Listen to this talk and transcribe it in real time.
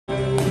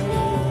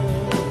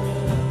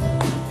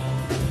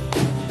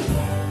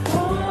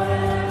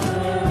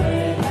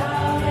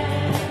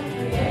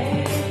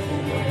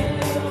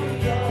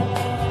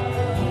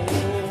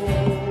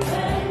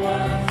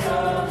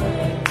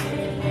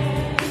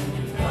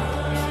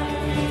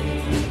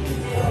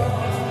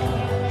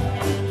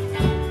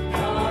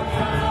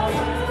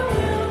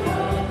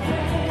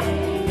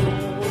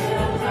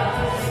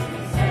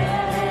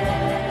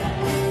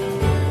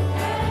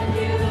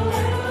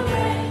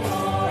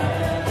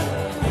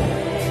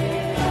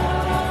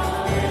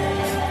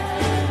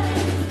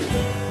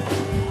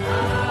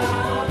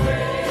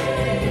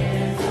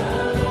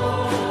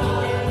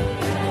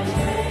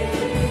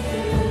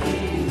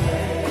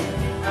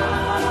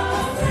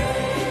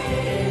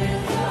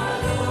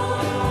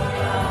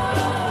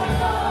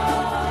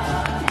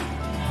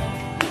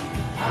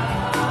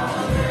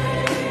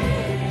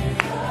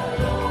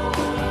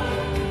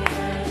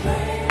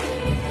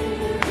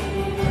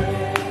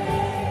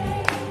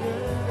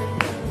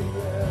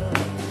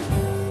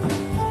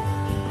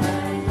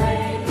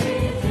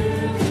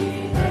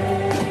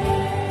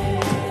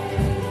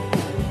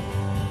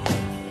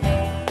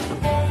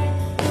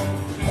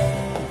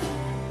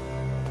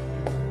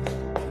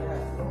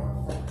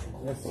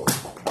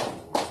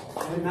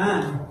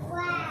Amen.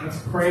 Let's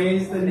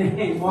praise the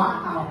name.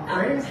 Wow.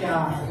 Praise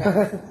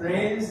God.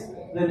 Praise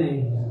the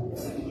name.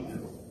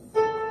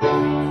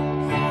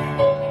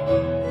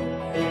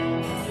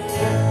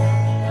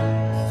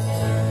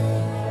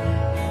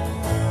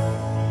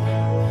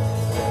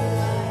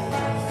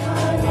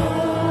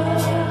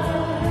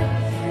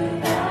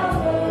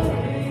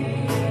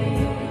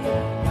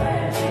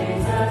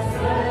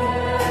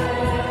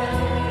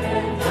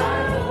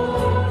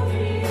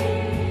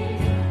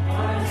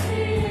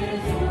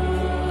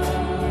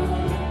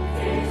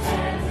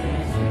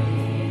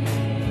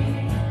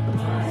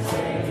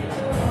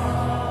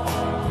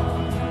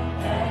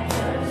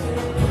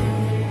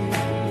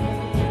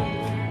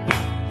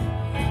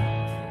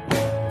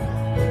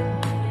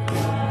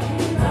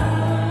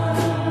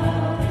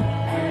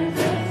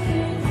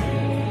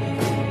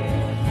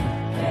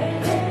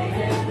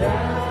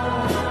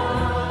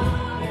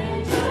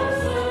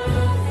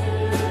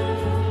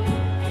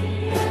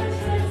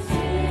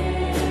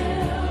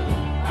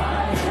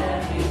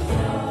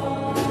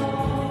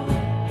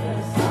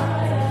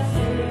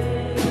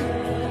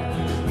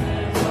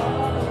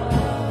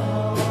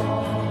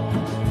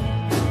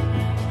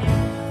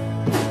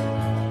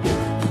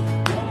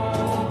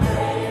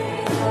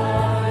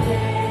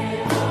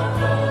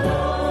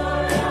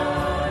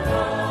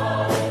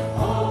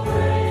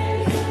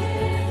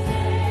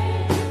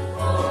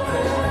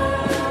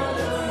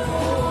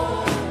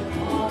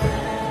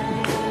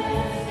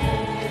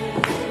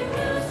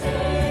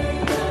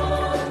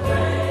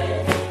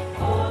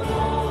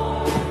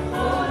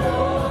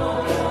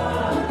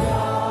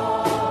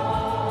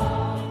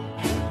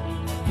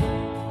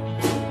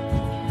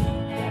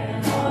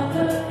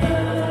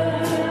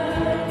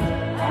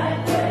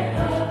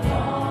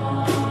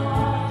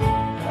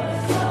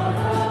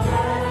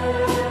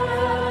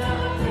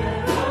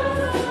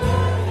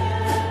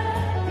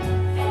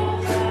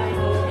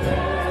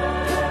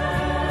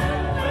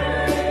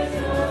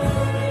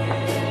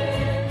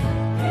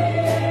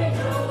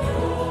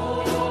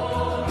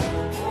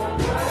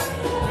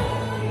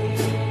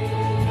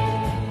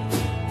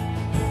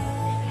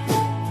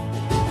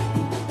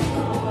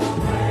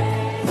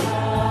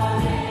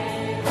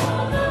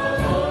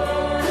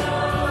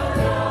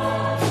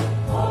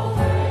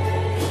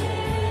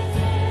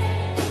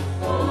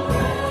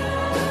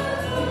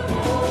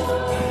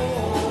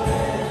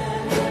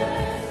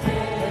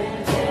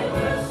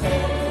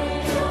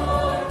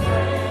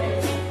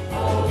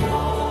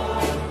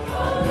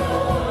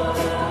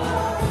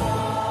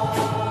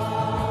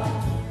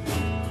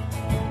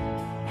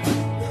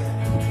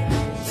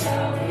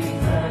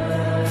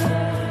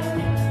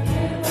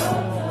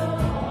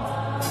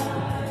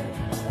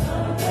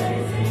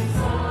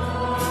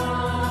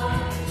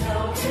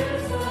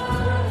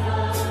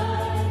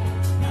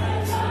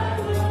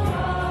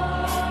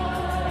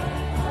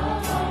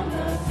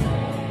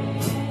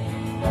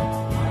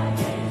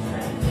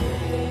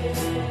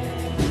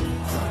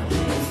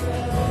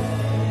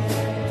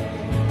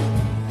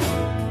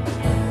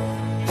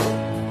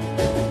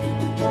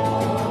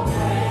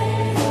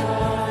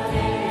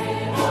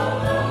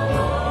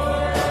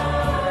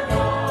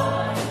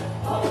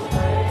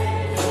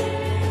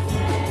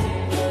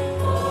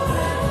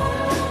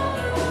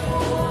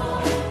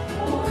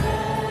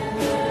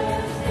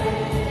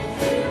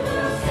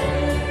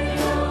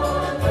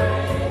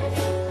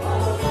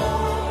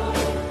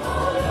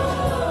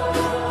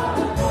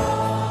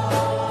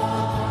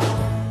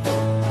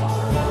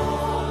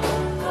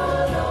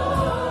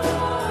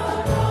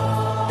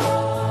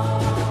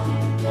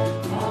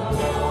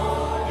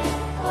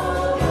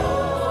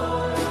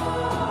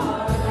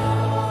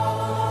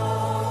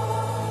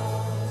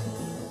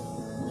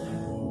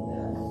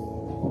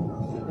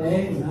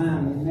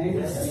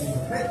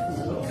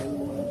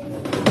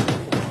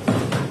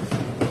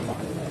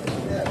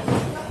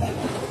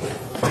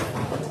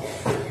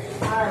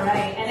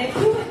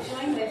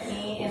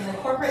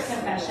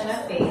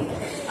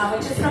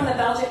 Which is from the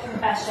Belgic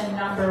Confession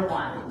number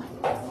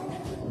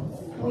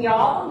 1. We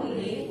all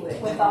believe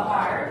with the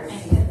heart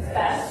and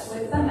confess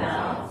with the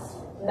mouth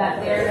that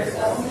there is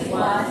only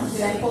one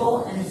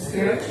simple and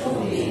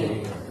spiritual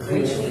being,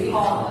 which we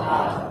call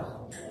God,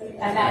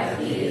 and that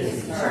He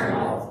is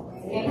eternal,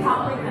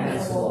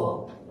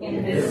 incomprehensible,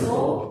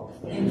 invisible,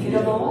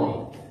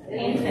 immutable,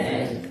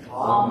 infinite,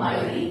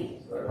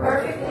 almighty,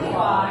 perfectly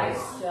wise,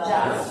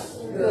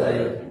 just,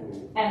 good,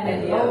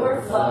 and the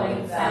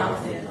overflowing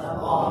fountain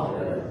of all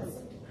good.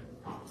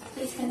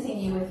 Please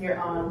continue with your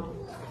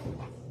own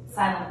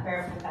silent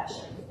prayer of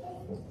confession.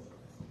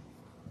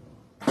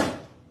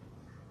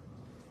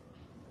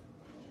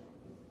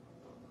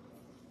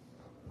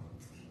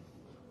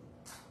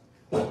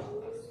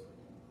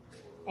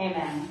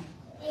 Amen.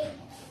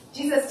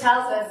 Jesus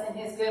tells us in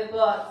his good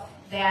book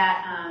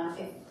that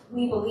if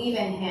we believe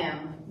in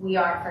him, we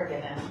are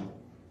forgiven.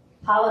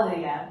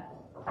 Hallelujah.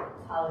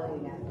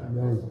 Hallelujah.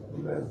 Amen.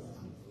 Amen.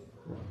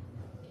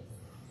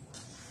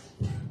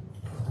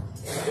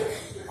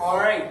 All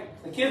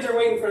right, the kids are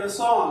waiting for the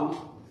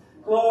song.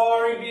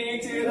 Glory be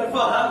to the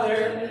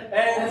Father,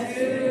 and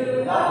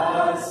to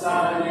the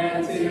Son,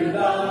 and to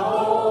the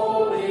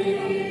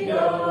Holy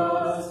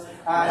Ghost,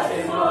 as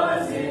it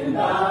was in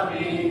the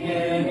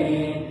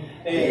beginning,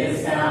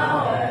 is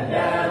now, and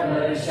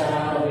ever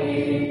shall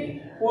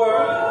be,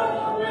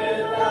 world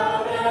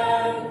without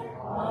end.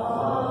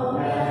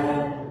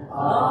 Amen.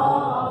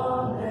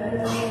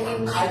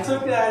 Amen. I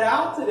took that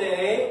out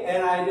today,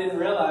 and I didn't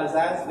realize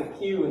that's the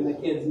cue in the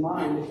kids'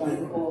 mind to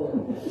come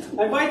forward.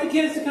 I invite the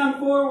kids to come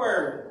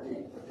forward.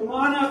 Come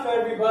on up,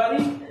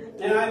 everybody.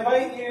 And I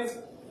invite you,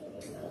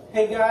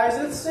 hey guys,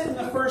 let's sit in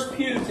the first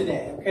pew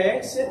today,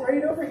 okay? Sit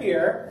right over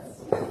here.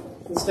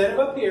 Instead of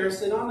up here,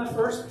 sit on the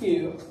first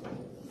pew.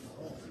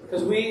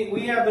 Because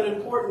we have an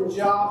important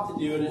job to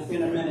do in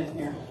a minute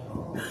here.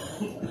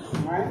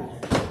 Alright?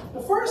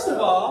 But first of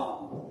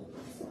all,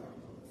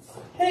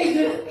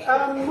 hey,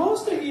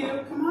 most of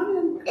you, come on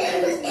in.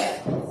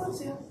 Come on,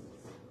 Sam.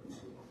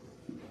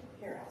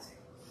 Here, I'll see.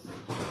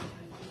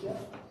 Yep.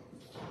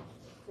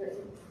 Very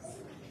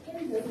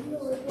good.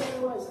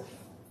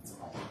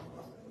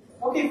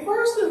 Okay,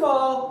 first of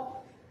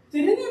all,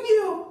 did any of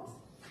you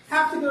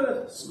have to go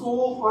to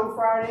school on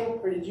Friday,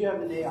 or did you have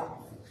the day off?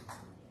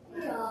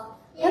 No.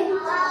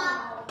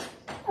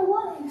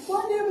 Why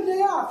did you have a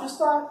day off? Just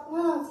thought,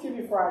 well, let's give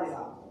you Friday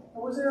off.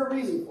 Or was there a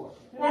reason for it?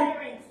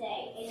 Veterans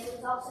Day, and it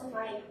was also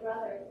my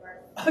brother's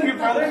birthday. Your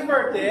brother's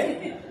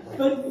birthday?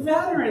 But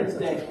Veterans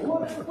Day.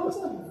 What's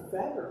a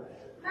veteran?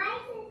 My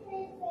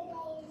sister's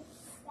birthday is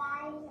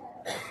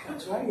Skyler.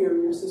 That's right,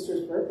 your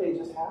sister's birthday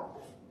just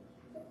happened.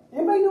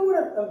 Anybody know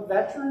what a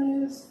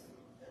veteran is?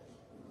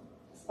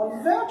 A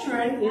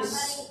veteran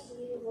is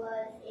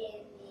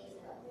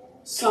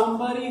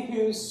somebody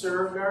who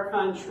served our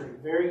country.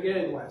 Very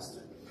good,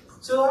 Weston.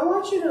 So I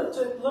want you to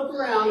look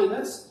around,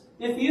 and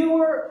if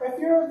you're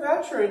a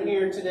veteran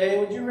here today,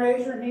 would you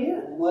raise your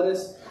hand and let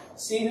us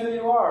see who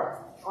you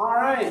are? All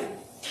right.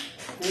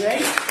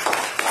 Ready?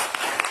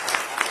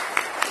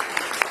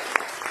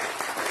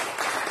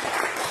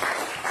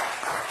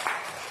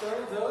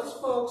 So those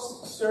folks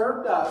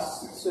served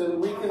us so that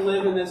we can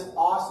live in this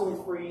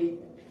awesome free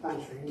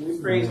country. And we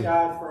praise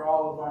God for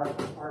all of our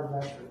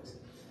veterans.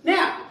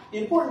 Now, the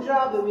important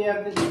job that we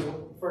have to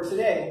do for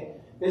today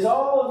is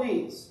all of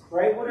these,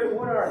 right? What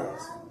are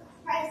these?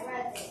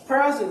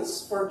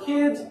 Presents for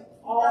kids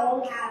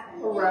all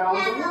around the world.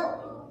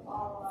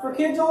 For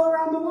kids all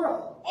around the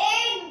world.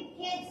 And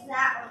kids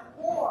that are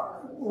poor.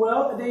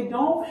 Well, they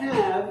don't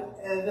have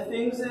the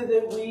things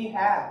that we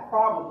have,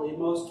 probably in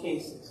most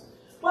cases.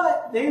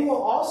 But they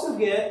will also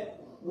get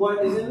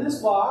what is in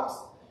this box.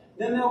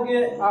 Then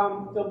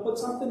they'll put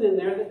something in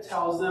there that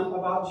tells them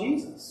about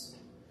Jesus.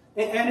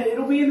 And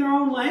it'll be in their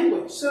own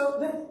language. So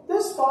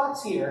this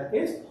box here,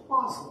 it's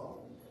possible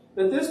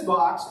that this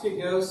box could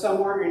go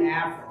somewhere in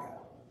Africa.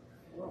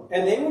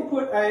 And they will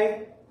put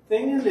a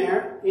thing in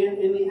there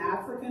in the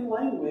African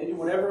language,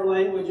 whatever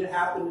language it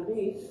happened to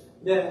be,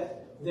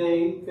 that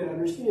they could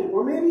understand.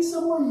 Or maybe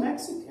somewhere in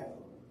Mexico.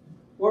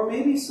 Or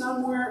maybe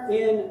somewhere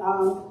in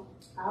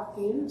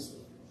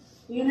Afghanistan.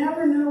 You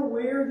never know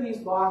where these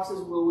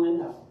boxes will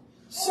end up.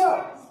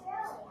 So,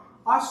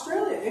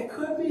 Australia. It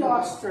could be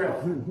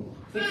Australia.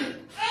 It could,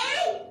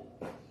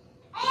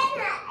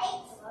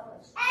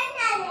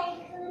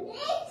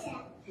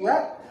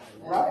 right.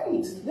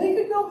 They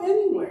could go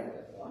anywhere.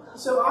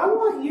 So I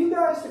want you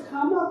guys to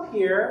come up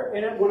here,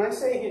 and when I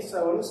say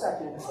so in a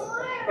second,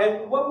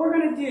 and what we're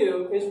going to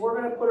do is we're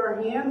going to put our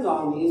hands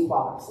on these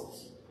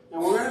boxes.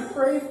 And we're going to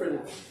pray for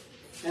them.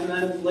 And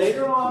then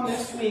later on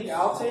this week,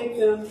 I'll take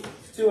them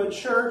to a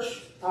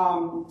church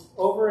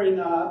over in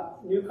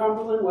New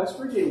Cumberland, West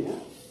Virginia,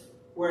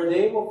 where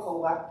they will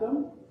collect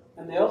them,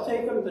 and they'll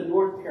take them to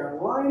North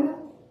Carolina,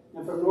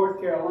 and from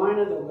North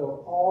Carolina, they'll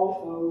go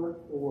all over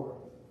the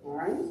world. All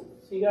right?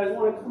 So you guys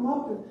want to come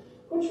up and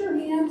put your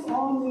hands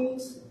on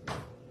these.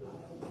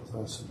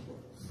 Awesome.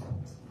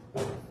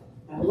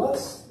 And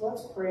let's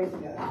pray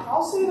together.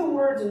 I'll say the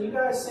words, and you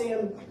guys say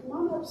them. Come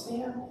on up,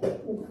 Sam.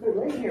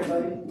 Right here,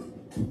 buddy.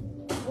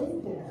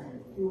 Right there.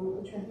 You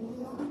want to put your hands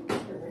on?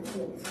 Right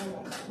here.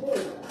 There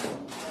you go.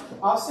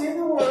 I'll say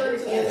the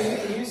words,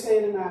 and you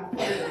say them after.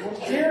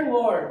 Dear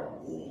Lord,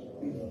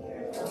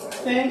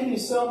 thank you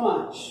so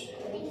much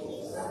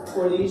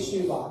for these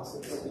shoe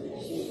boxes.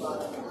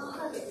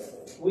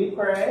 We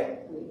pray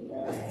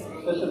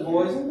that the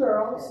boys and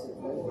girls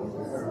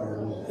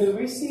who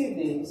receive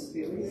these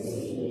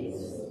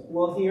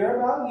will hear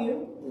about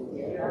you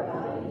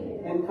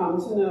and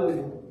come to know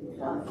you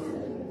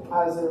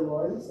as their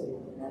Lord and Savior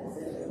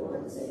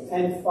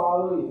and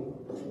follow you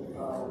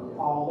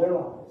all their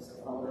lives.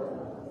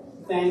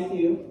 Thank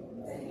you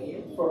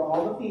for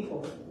all the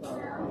people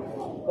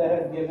that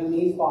have given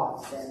these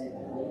boxes.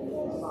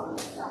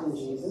 In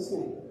Jesus'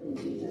 name.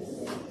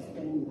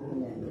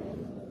 Amen.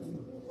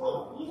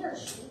 These are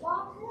shoe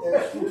boxes?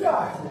 They're shoe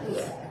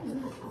boxes.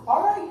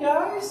 All right,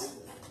 guys.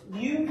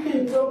 You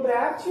can go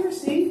back to your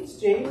seats.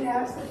 Jamie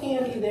has the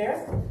candy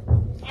there.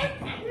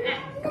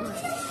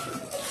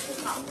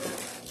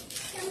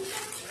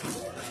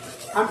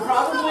 I'm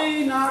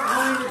probably not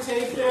going to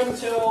take them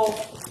till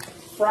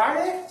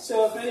Friday,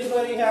 so if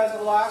anybody has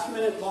a last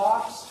minute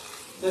box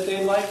that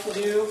they'd like to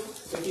do,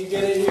 if you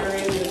get it here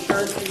into the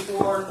church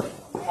before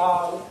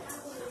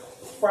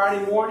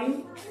Friday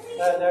morning,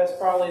 that's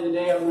probably the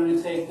day I'm going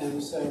to take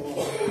them. So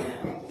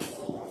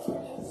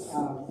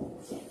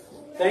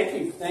thank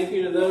you. Thank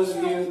you to those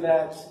of you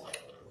that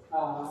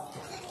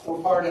were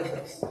part of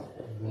this.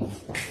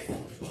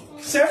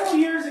 Several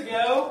years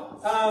ago,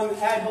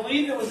 I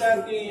believe it was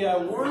at the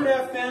Word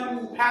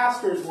FM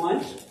Pastors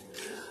Lunch,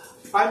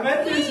 I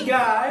met this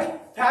guy,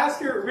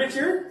 Pastor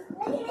Richard,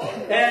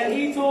 and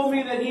he told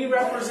me that he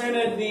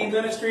represented the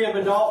Ministry of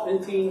Adult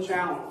and Teen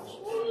Challenge.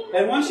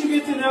 And once you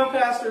get to know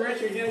Pastor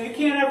Richard, you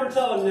can't ever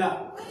tell him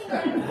no.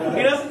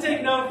 He doesn't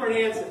take no for an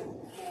answer.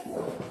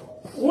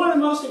 One of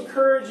the most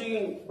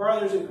encouraging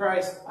brothers in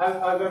Christ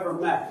I've ever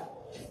met.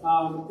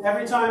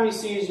 Every time he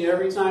sees you,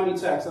 every time he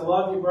texts, I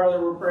love you,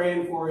 brother, we're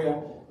praying for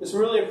you. Just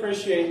really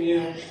appreciate you.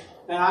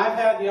 And I've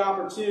had the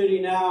opportunity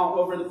now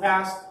over the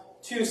past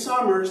 2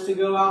 summers to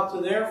go out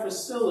to their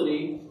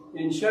facility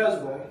in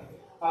Cheswick,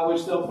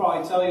 which they'll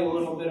probably tell you a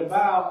little bit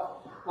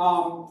about,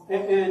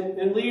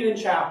 and lead in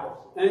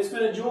chapel. And it's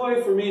been a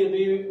joy for me to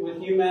be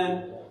with you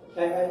men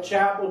at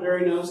chapel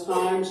during those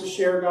times to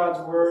share God's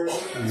Word.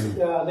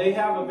 They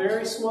have a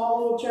very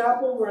small little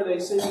chapel where they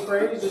sing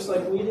praise just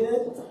like we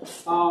did.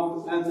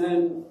 And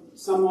then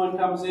someone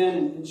comes in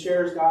and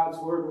shares God's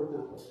Word with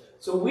them.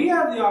 So we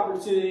have the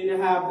opportunity to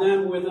have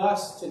them with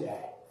us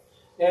today.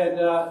 And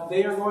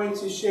they are going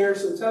to share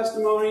some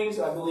testimonies.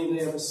 I believe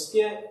they have a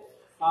skit.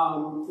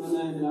 And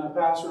then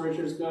Pastor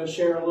Richard's going to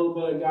share a little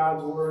bit of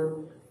God's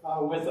Word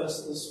with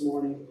us this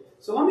morning.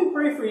 So let me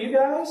pray for you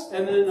guys,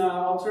 and then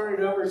I'll turn it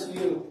over to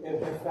you,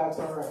 if that's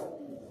all right.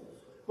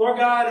 Lord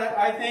God,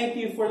 I thank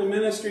you for the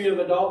ministry of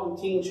Adult and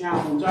Teen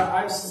Challenge.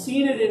 I've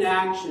seen it in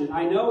action.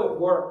 I know it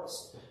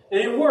works.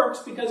 And it works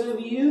because of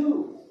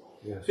you.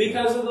 Yes.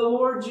 Because of the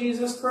Lord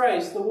Jesus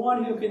Christ, the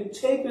one who can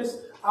take us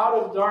out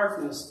of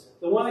darkness,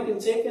 the one that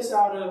can take us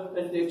out of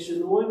addiction,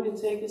 the one who can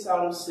take us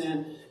out of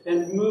sin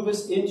and move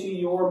us into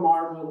your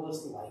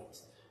marvelous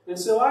light. And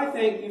so I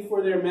thank you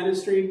for their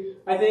ministry.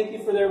 I thank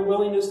you for their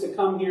willingness to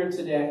come here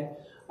today,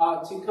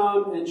 to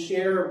come and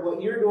share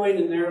what you're doing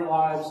in their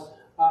lives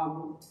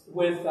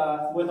with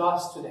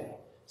us today.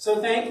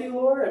 So thank you,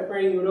 Lord. I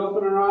pray you would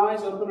open our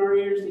eyes, open our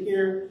ears to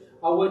hear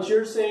what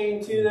you're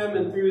saying to them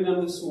and through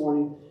them this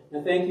morning.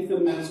 And thank you for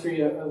the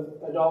ministry of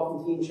Adult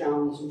and Teen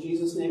Challenge. In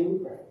Jesus' name we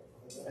pray.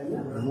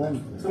 Amen.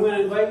 Amen. So I'm going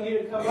to invite you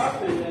to come up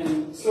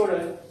and sort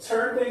of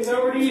turn things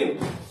over to you.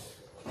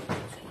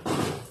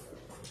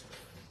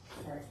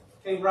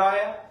 Hey,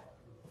 Raya,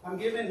 I'm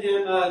giving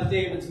him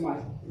David's mic.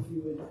 If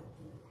you would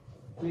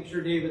make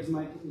sure David's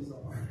mic is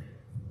on.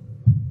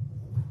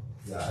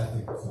 Yeah, I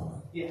think it's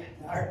on. Yeah.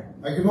 All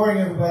right. Good morning,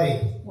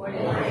 everybody.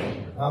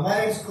 Morning.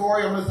 My name's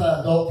Corey. I'm with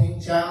the Adult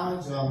Teen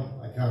Challenge.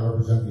 I kind of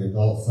represent the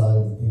adult side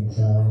of the Teen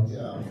Challenge.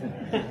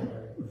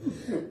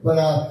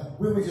 But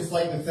we would just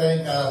like to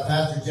thank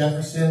Pastor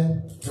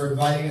Jefferson for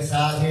inviting us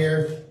out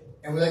here.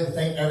 And we'd like to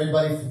thank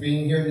everybody for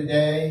being here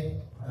today.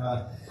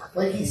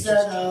 Like he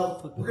said,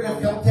 we're going to have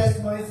a couple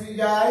testimonies for you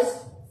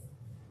guys.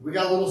 We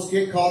got a little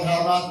skit called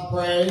How Not to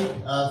Pray,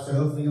 so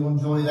hopefully you'll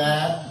enjoy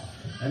that.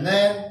 And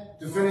then,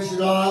 to finish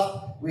it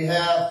off, we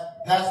have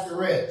Pastor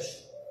Rich.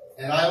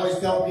 And I always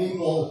tell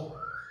people,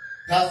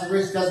 Pastor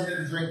Rich doesn't need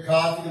to drink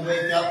coffee to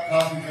wake up.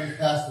 Coffee drinks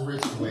Pastor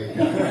Rich to wake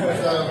up.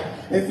 So,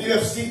 if you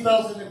have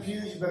seatbelts in the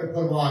pews, you better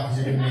put them on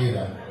because you're going to need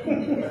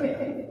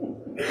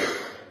them.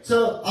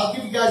 So, I'll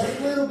give you guys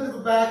a little bit of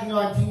a backing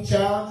on Teen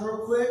Challenge real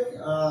quick.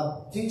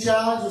 Teen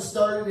Challenge was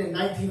started in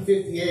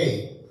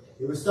 1958.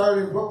 It was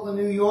started in Brooklyn,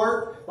 New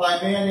York by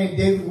a man named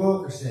David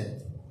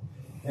Wilkerson.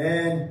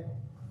 And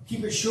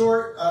keep it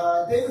short,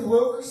 David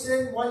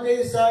Wilkerson one day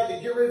decided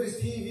to get rid of his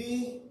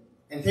TV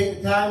and take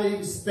the time that he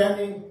was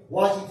spending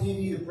watching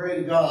TV to pray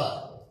to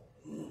God.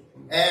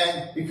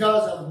 And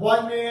because of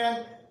one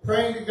man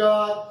praying to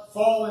God,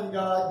 following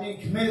God, being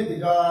committed to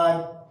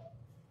God,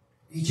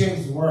 he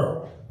changed the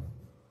world.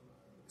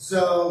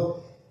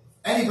 So,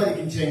 anybody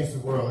can change the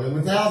world. And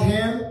without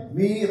him,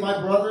 me and my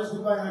brothers, we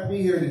might not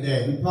be here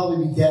today. We'd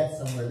probably be dead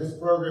somewhere. This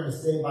program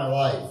has saved my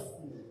life.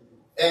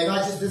 And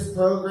not just this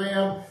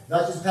program,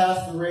 not just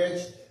Pastor Rich,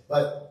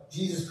 but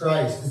Jesus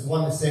Christ is the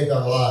one that saved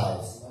our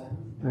lives.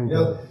 You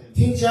know,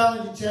 Teen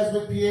Challenge in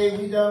Cheswick, PA,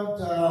 we don't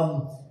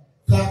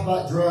talk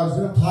about drugs.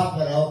 We don't talk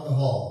about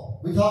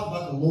alcohol. We talk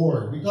about the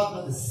Lord. We talk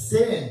about the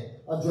sin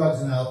of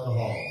drugs and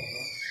alcohol.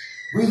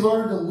 We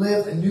learn to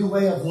live a new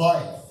way of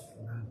life.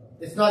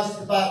 It's not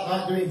just about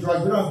not doing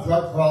drugs. We don't have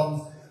drug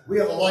problems. We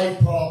have a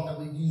life problem that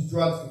we use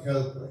drugs to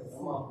cope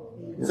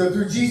with. So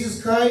through Jesus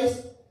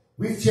Christ,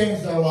 we've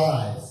changed our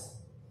lives.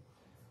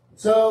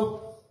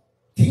 So,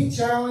 Teen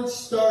Challenge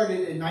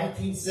started in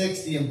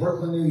 1960 in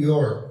Brooklyn, New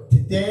York.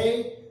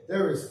 Today,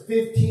 there is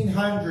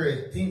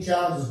 1,500 Teen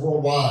Challenges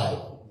worldwide.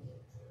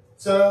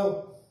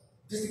 So,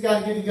 just to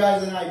kind of give you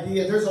guys an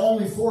idea, there's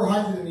only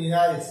 400 in the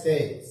United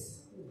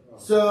States.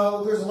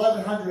 So there's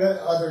 1,100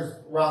 others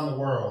around the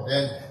world,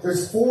 and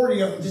there's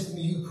 40 of them just in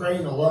the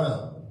Ukraine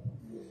alone.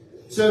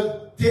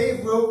 So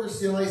Dave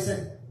Wilkerson, like I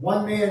said,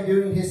 one man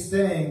doing his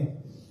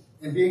thing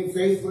and being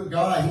faithful to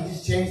God, he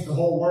just changed the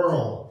whole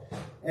world.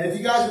 And if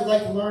you guys would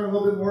like to learn a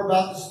little bit more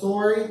about the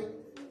story,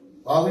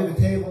 I'll leave a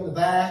table in the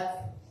back,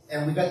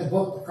 and we got the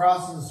book, The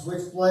Cross and the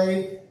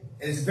Switchblade.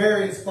 And it's a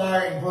very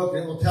inspiring book,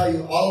 and it will tell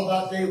you all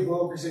about Dave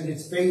Wilkerson,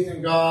 his faith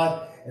in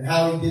God, and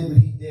how he did what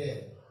he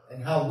did,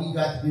 and how we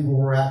got to be where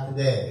we're at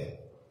today.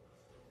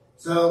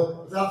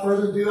 So, without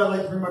further ado, I'd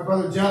like to bring my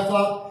brother Jeff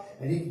up,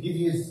 and he can give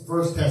you his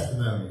first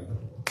testimony.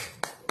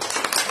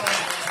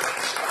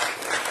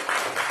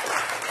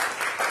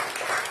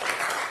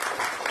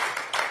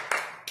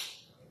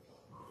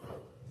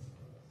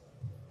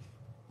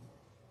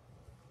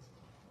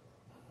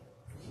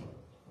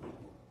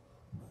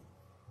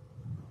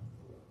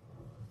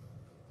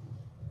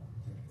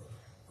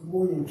 Good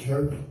morning,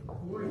 church.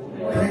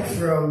 Thanks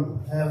for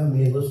having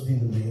me and listening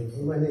to me.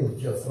 My name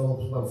is Jeff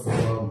Phillips. I'm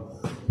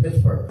from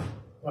Pittsburgh,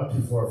 not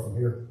too far from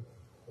here.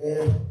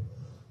 And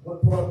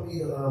what brought me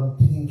to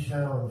Teen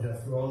Challenge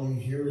after all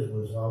these years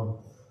was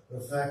the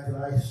fact that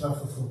I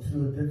suffer from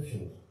two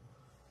addictions: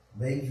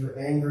 major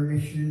anger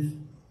issues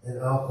and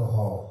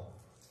alcohol.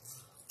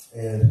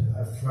 And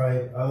I've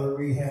tried other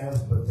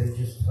rehabs, but they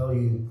just tell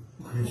you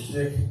you're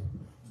sick,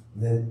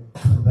 and then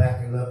come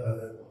back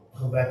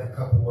a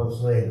couple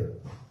months later.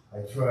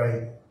 I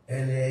tried NA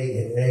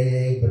and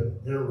AA,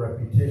 but they're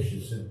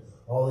repetitious, and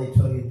all they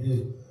tell you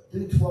to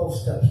do 12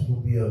 steps,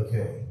 you'll be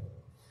okay.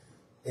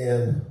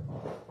 And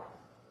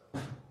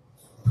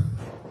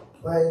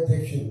my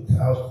addiction to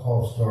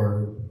alcohol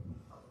started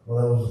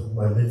when I was in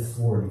my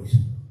mid-40s,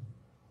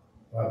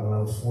 about when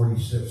I was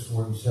 46,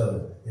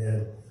 47.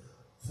 And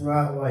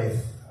throughout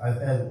life,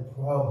 I've had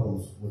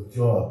problems with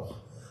jobs.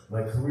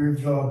 My career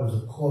job as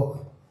a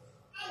cook,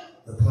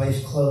 the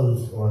place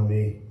closed on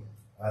me.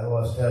 I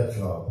lost that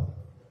job.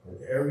 And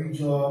every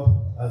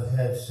job I've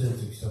had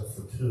since, except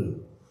for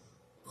two,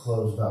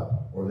 closed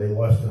up, or they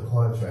lost their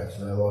contracts,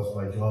 and I lost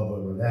my job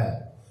over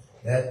that.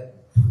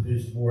 That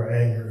produced more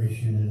anger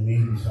issues in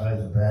me,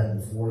 besides a bad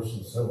divorce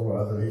and several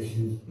other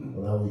issues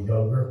when I was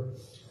younger.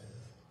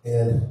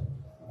 And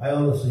I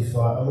honestly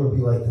thought, I'm going to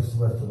be like this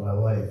the rest of my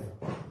life,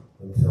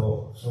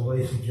 until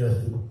somebody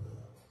suggested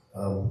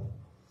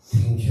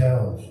Teen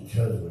Challenge in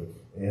Cheswick.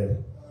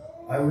 And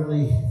I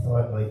really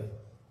thought, like,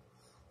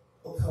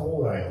 look how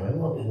old I am. I'm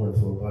not going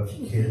to a bunch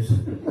of kids, a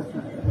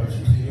bunch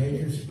of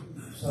teenagers.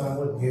 So I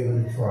went and gave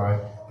it a try,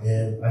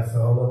 and I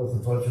found out with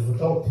a bunch of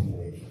adult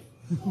teenagers.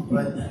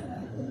 But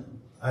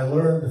I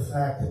learned the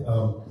fact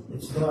that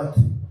it's not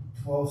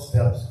 12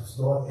 steps, it's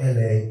not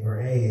NA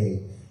or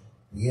AA,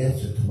 the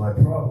answer to my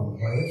problem.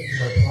 My answer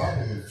to my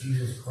problem is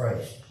Jesus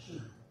Christ.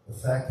 The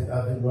fact that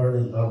I've been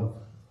learning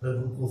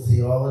biblical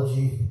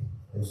theology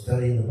and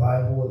studying the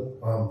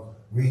Bible,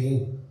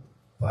 reading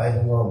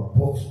Bible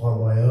books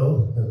on my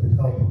own has been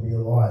helping me a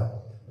lot.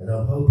 And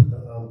I'm hoping to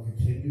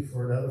continue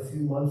for another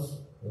few months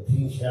a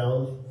Teen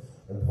Challenge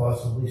and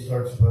possibly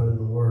start spreading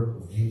the word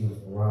of Jesus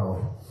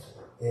around.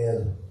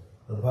 And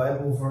the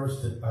Bible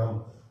verse that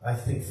I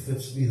think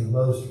fits me the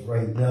most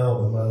right now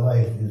in my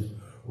life is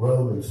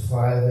Romans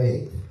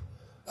 5:8.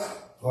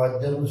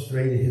 God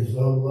demonstrated his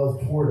own love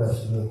toward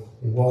us, and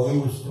while we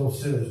were still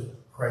sinners,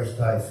 Christ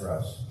died for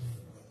us.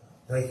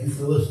 Thank you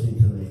for listening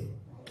to me.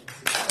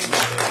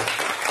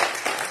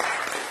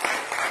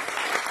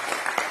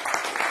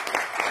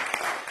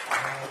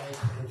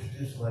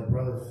 My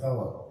brother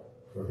Fellow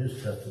for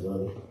his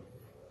testimony.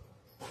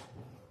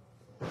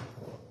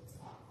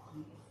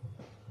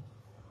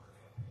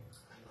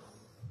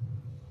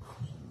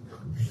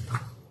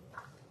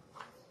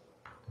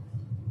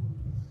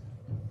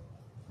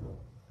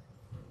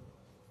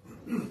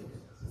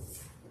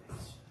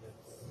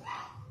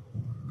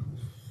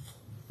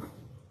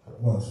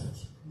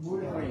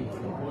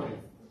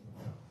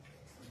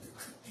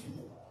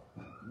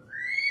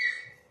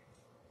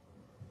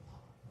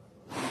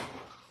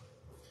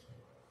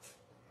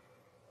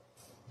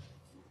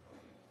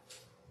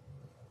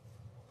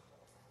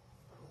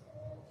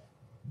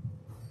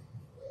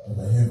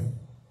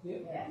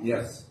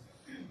 Yes.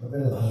 I've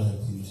been at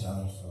the Teen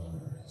Challenge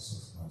for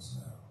 6 months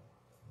now.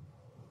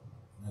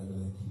 I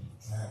really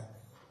keep track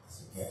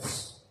as a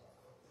guest.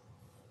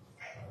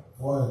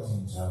 For the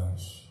Teen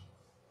Challenge,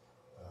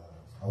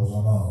 I was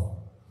on my own,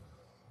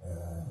 and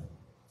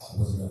I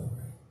wasn't doing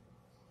great.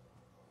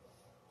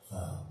 So,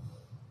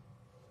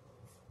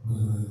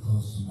 really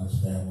close to my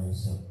family,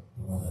 except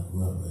the one I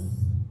grew up with,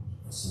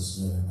 my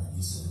sister and my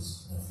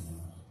nieces, nephews.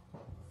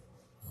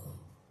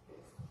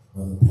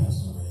 Mother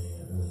passed away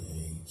at an early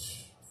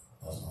age.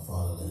 Lost my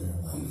father later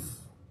in life.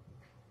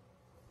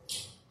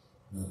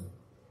 But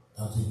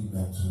I'll take you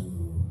back to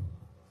school.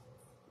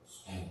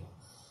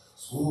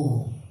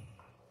 School,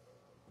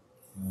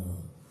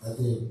 I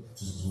did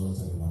just as well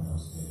as everyone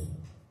else did.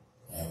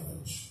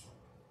 Average.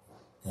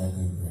 Got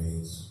good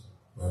grades.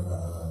 Wherever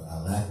I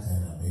lacked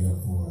in, I made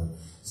up for it,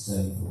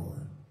 studied for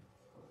it.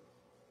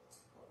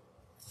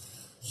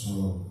 So,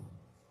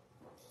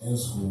 in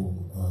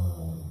school,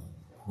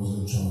 was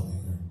a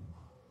troublemaker.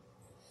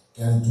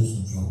 Got into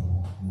some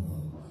trouble,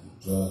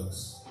 drugs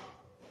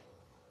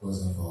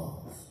was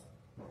involved.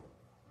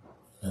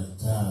 At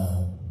the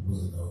time,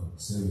 wasn't no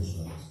serious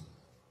drugs.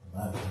 In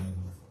my opinion,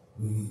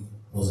 weed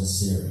wasn't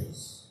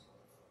serious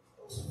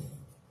to me.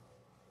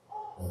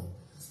 But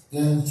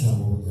got into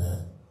trouble with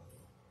that,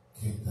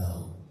 kicked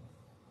out,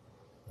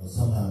 but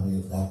somehow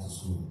made it back to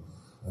school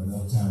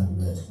enough time to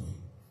graduate.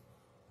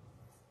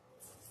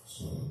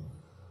 So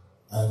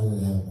I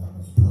really haven't had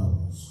much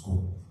problem in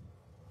school.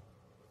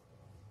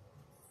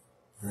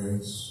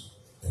 Grades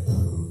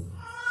improved.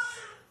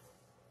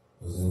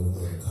 Was able to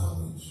go to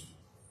college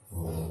for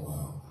a little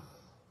while.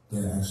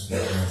 Didn't actually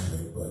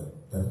graduate, but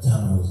at the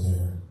time I was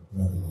there,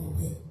 learned a little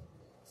bit.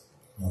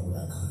 Know what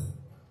I could.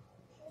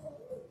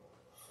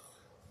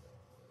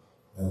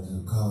 After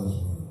the college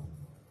world,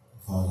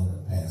 father ended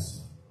up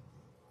passing.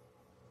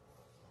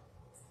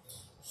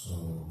 So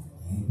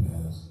when he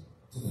passed,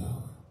 took it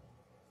out.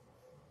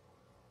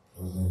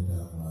 I was laid down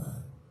the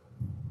line.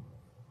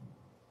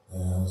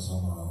 And I was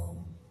on my own.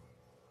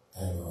 I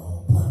had my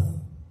own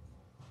apartment.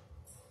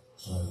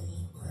 So I was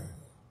using crack.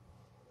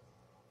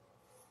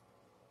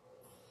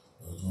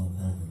 I was doing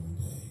crack every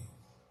day.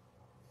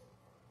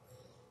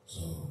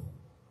 So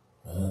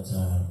by that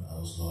time, I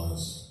was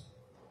lost,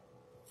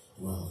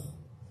 dwelling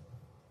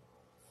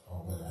on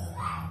what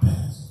happened in the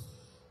past.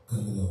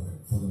 Couldn't get over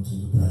it. Fell into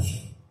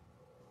depression.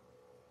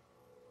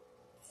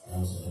 That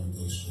was an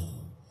everyday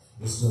struggle.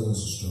 It still is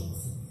a struggle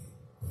for me,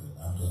 but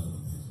I'm done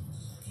with it as much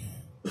as I can.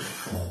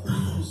 That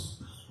leaders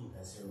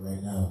that's here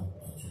right now,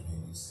 that you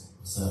made me sit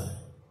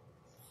beside,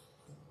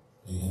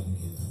 they helped me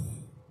get through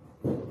it.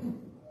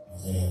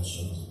 They had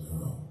struggles of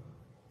their own.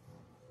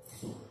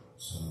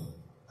 So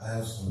I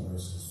have some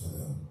verses for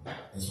them.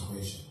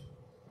 Inspiration.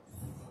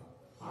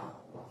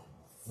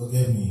 Look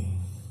at me,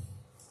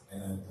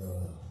 and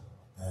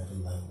I do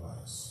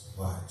likewise.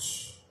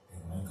 Watch.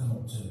 And when I come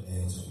up to the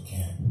edge of the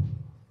camp,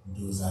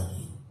 do as I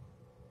do.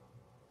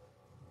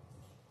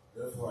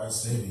 Therefore I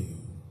say to you,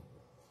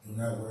 do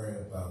not worry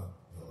about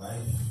your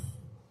life,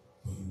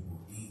 what you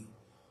will eat,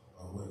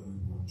 or what you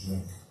will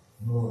drink,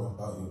 nor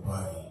about your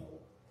body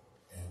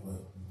and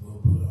what you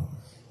will put on.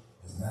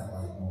 It's not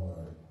like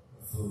more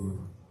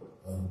food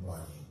or the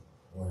body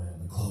or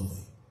in the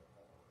clothing.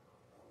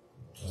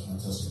 That's my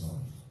testimony.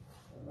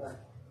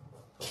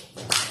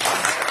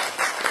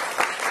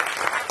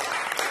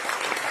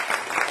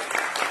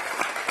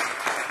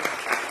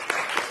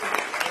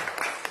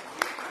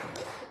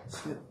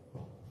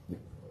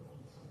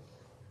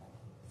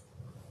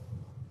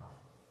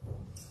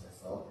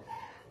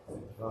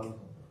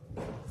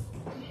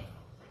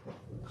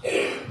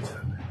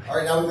 All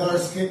right, now we got our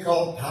skit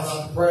called How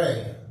Not to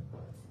Pray.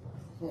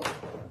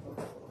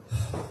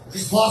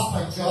 Just lost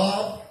my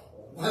job.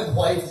 My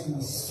wife's gonna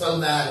be so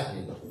mad at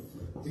me.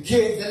 The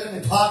kids, they don't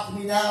even talk to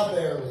me now,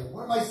 barely.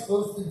 What am I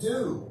supposed to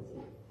do?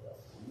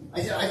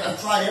 I've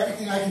tried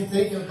everything I can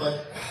think of,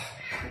 but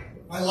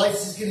my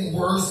life's just getting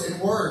worse and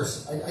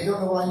worse. I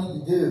don't know what I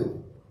need to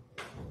do.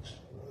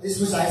 This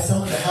wish I had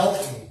someone to help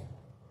me.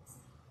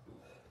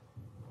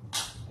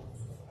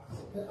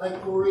 Hi,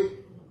 Corey.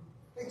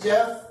 Hey,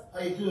 Jeff. How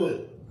you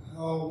doing?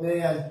 Oh,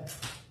 man.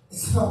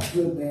 It's not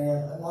good,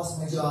 man. I lost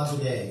my job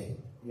today.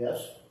 Yes?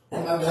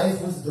 And my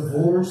wife was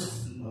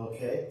divorced.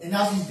 Okay. And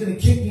now she's going to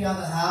kick me out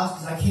of the house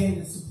because I can't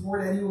even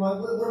support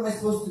anyone. What am I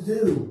supposed to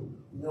do?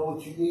 You know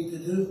what you need to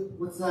do?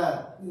 What's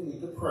that? You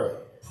need to pray.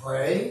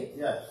 Pray?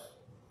 Yes.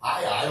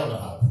 I don't know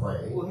how to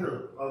pray. Well,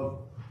 here,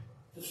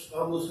 just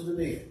listen to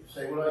me.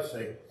 Say what I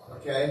say.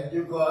 Okay.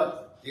 Dear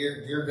God,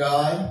 Dear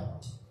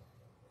God,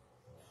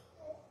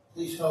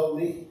 please help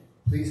me.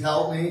 please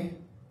help me.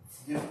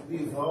 Forgive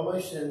me of all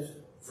my sins.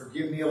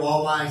 Forgive me of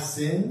all my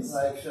sins.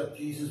 I accept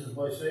Jesus as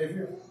my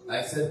Savior. I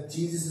accept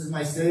Jesus as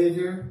my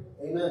Savior.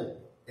 Amen.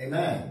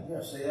 Amen.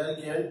 Yeah, say that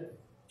again.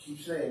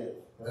 Keep saying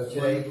it. That's Okay.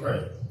 why you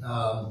pray.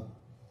 All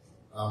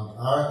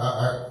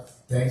right.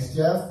 Thanks,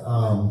 Jeff.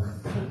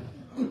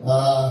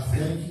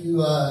 Thank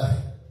you.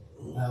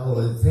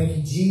 Thank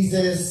you,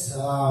 Jesus.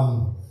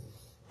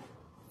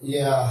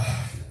 Yeah.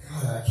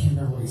 God, I can't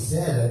remember what he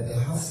said.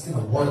 How's this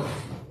gonna work?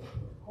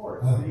 Corey,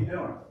 what are you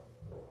doing?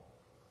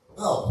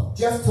 Oh,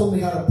 Jeff told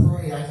me how to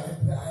pray.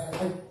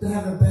 I've been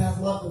having bad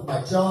luck with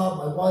my job,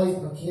 my wife,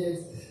 my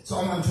kids. So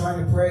I'm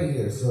trying to pray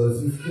here. So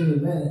if you give me a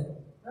minute.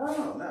 No,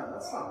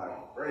 that's not how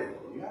you pray.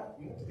 You have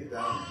to get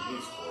down on your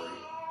knees, Corey.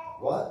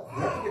 What?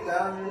 You have to get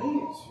down on your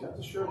knees. You have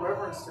to show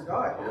reverence to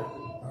God. You have to,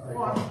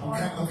 come on.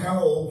 I'm kind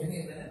of old. Give me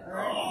a minute.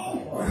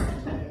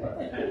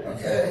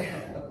 Okay.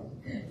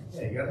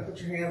 Yeah, you got to put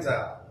your hands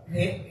out.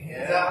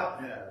 Hands out.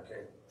 Yeah,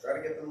 okay. Try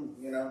to get them,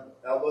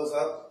 elbows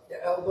up. Yeah,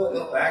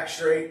 elbow. Back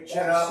straight,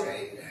 chin up.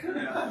 Straight.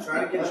 Yeah,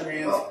 try to get your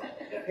hands.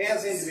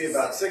 Hands need to be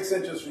about 6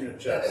 inches from your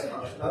chest.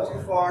 Not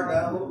too far,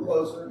 down a little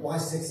closer. Why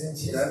 6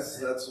 inches?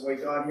 That's the way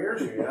God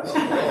hears you. It's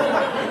kind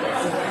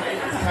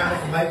of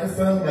like a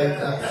microphone, like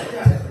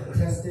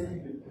testing.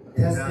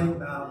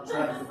 Now,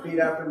 try to repeat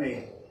after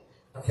me.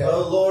 Okay.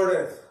 Oh,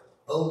 Lordeth.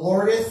 Oh,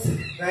 Lordeth.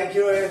 Thank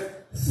you,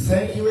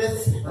 Thank you,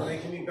 for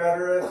making me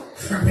better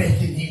for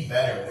making me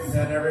better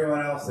than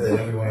everyone else than is.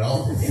 everyone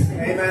else is.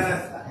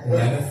 Amen.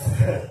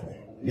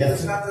 You Yes.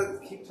 just have to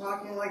keep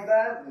talking like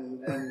that,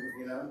 and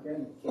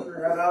again, keep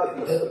your head up,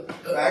 and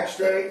back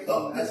straight.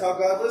 That's how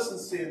God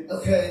listens to you.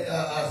 Okay,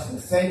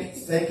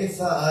 thank us,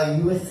 God,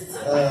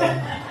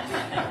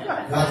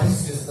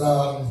 this is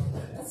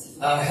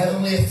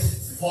Heavenly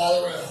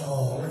Father.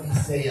 Oh, what do you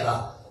say?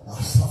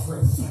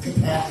 Suffering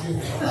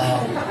compassion.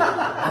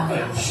 I'm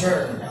not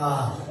sure.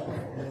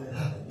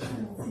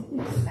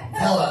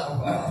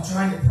 I'm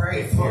trying to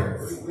pray here.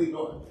 What are you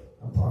doing?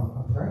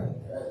 I'm praying.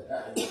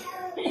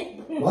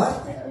 What?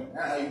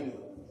 How you doing?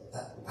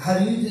 How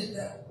do you do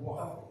that?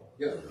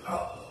 Yeah.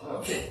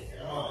 Okay.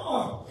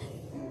 How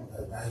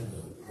you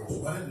doing? What you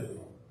want to do?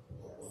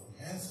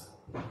 Yes.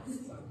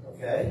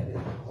 Okay.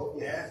 Hope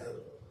you answer.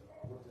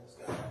 With this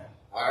guy.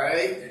 All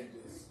right. And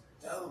just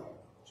tell him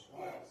what you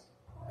want.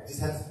 I just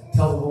have to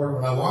tell the Lord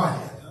what I want.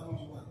 Tell him what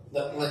you want.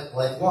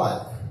 Like what?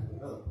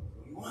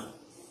 What you want?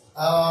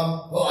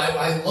 Well,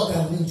 I look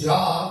at a new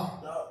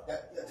job. No,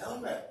 tell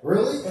him that.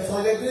 Really? That's all I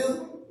gotta do?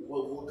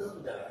 Well, we'll go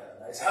to that.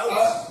 Nice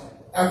house.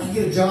 I can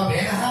get a job and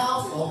a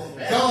house? Oh,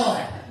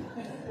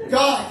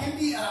 God, give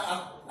me a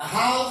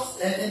house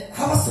and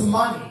how about some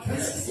money? Can I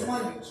see some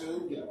money?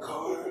 Too. Get a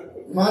car.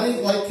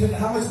 Money? Like,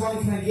 how much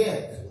money can I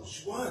get? What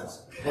she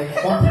wants. Like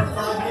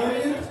 1.5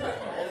 million? I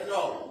don't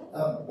know.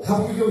 How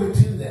about we go to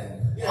 2 then?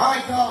 Yeah. All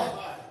right, God.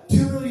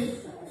 2 million,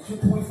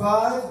 2.5?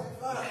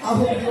 I'll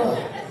hook you up.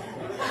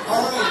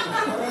 All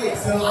right.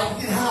 So I can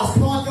get a house.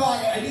 Come on, God.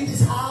 I need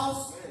this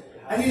house.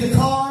 I need a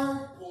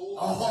car.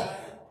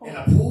 And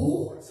a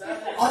pool?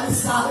 On the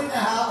side of the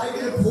house, I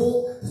get a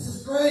pool. This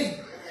is great.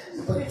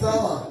 But,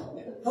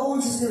 how long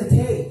is this going to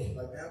take?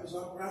 Like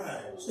Amazon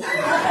Prime.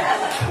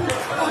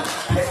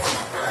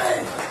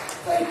 Great.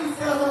 Thank you,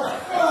 fella.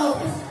 Oh,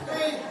 this is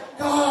great.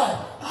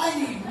 God, I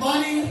need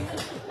money.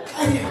 I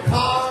need a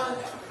car.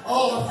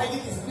 Oh, if I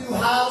get this new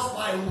house,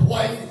 my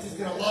wife is just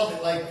going to love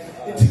it. Like,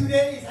 in 2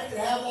 days, I can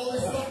have all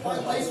this stuff. My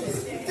life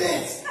is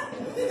fixed.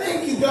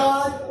 Thank you,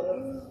 God.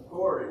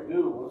 Corey,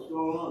 dude, what's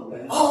going on,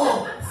 man?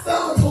 Oh,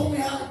 fella told me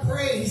how to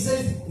pray. He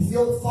says it's the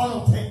old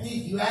funnel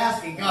technique. You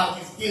ask and God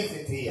just gives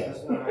it to you.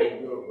 That's not how you do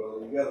it,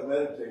 brother. You got to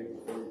meditate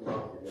before you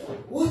talk to God.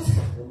 What?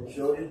 Let me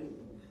show you.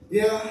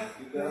 Yeah.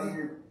 Get down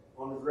here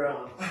on the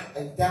ground.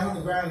 Like down on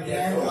the ground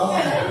again. Oh,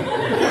 you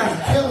guys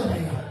are killing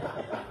me.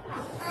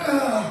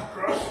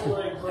 Cross your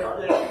legs like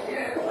that.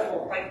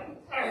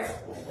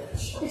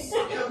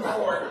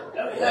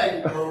 There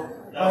you go.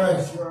 Now All right.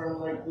 put your arm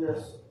like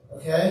this.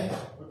 Okay.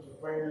 Put your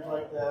fingers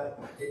like that.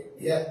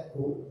 Yeah.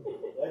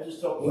 That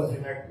just helps you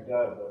connect to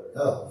God better.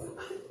 Oh.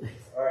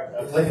 All right. Now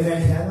Like an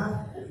antenna?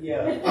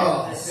 yeah.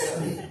 Oh.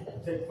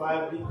 Take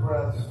 5 deep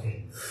breaths.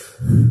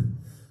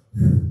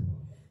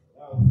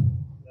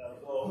 Now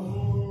go.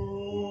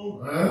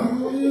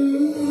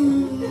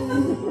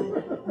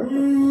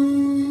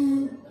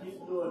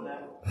 Keep doing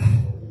that.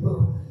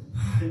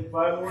 Take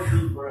 5 more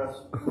deep breaths.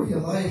 You're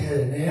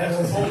lightheaded, man.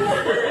 That's the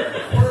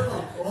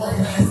Oh,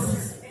 that's the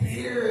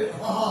spirit.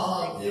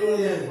 Oh, dude.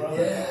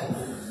 Yeah.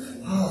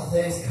 Oh,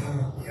 thanks,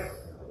 Carl.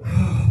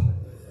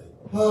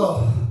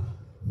 Oh.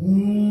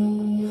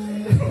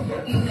 Need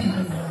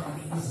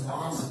some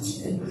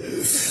oxygen.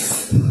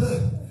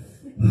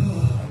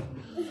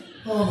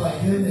 Oh my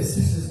goodness,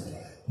 this is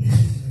I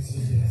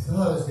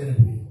thought it was gonna be.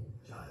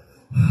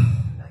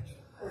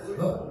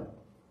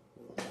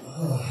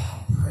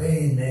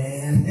 Pray,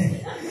 man.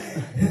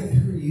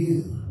 Who are you?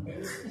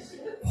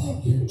 Oh,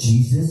 you're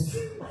Jesus?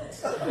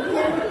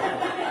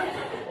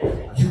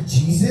 You're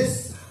Jesus?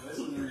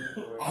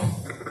 I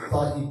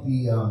thought you'd be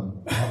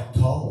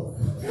taller.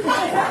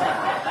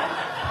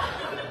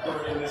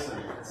 Listen,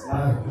 it's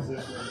not the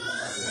position.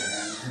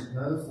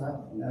 No, it's not.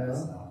 No,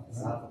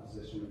 It's not the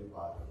position of your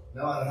body.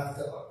 no, I don't have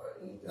to.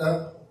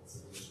 It's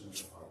the position of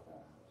your heart.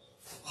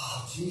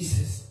 Oh,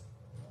 Jesus.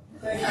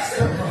 Thank you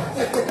so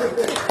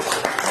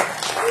much.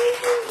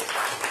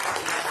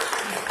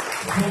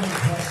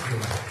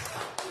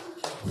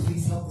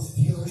 Please help the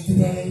Steelers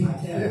today.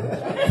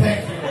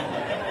 Thank you.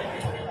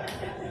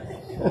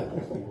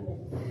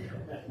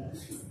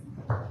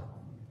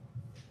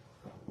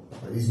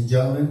 Ladies and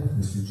gentlemen,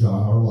 Mr.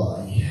 John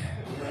Arlai.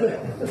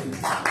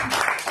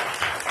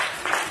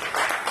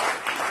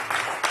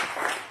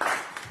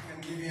 I'm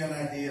going to give you an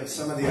idea of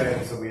some of the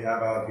items that we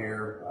have out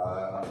here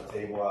on the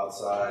table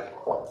outside.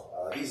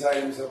 These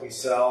items that we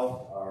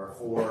sell are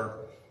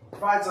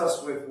provides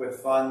us with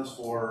funds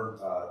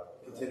for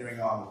continuing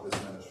on with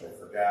this ministry,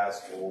 for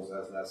gas, tools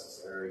as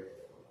necessary.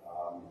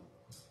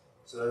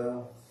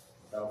 So,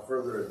 without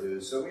further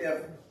ado, so we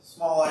have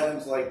small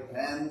items like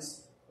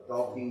pens,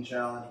 Adult Teen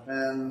Challenge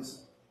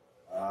pens.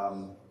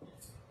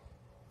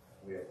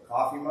 We have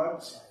coffee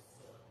mugs,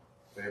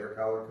 favorite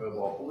color,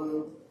 cobalt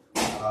blue.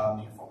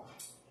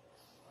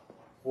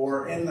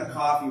 For in the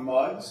coffee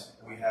mugs,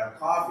 we have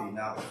coffee.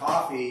 Now the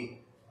coffee,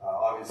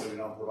 obviously we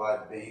don't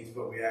provide beans,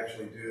 but we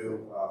actually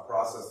do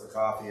process the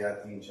coffee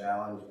at Teen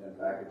Challenge and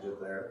package it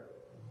there.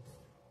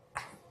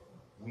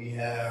 We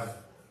have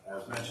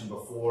as mentioned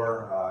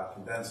before,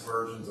 condensed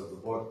versions of the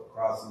book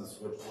Crossing the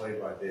Switchblade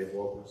by Dave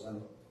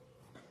Wilkerson.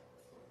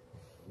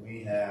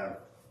 We have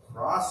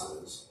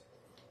crosses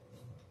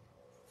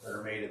that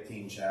are made at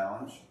Teen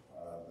Challenge,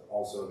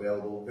 also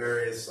available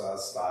various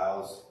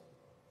styles,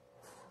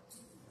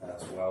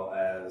 as well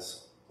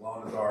as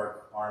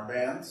glow-in-the-dark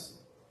armbands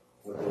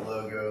with the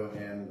logo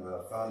and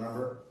the phone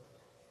number.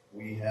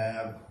 We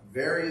have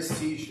various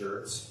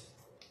t-shirts,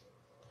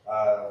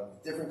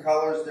 different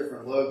colors,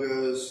 different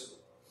logos,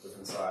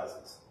 different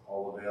sizes,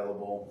 all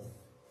available.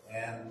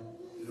 And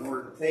in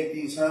order to take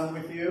these home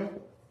with you,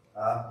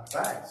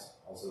 bags,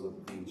 also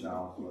with the Teen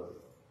Challenge logo.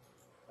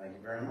 Thank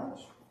you very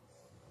much.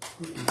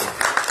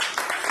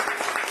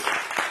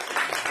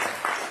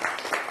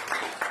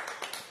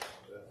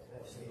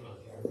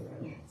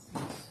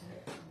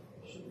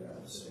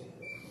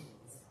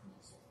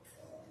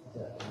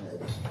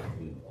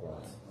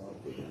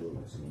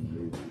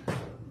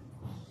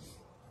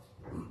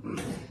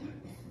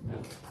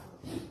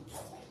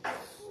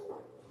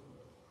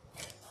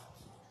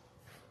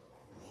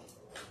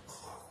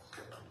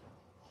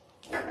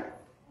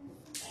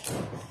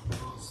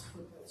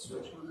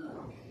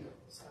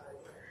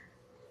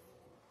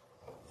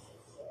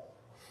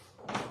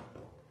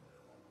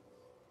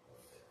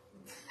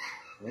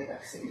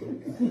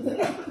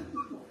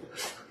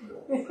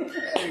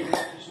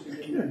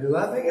 You're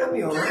laughing at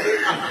me already?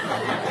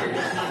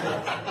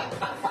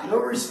 No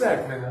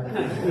respect,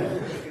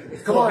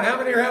 man. Come on, how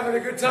many are having a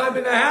good time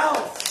in the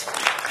house?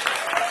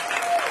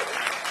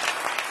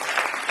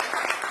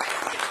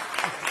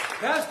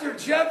 Pastor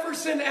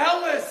Jefferson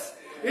Ellis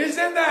is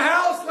in the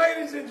house,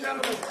 ladies and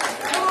gentlemen.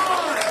 Come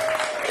on.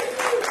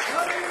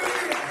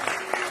 Hallelujah.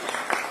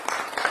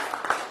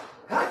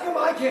 How come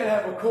I can't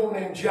have a cool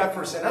name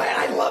Jefferson?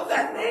 I love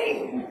that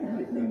name.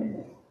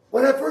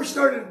 When I first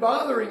started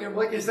bothering him,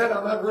 like I said,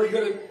 I'm not very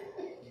good at...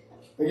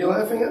 Are you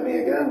laughing at me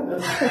again?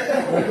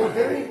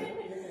 Okay.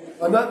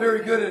 I'm not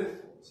very good at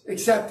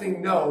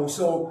accepting no,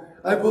 so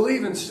I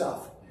believe in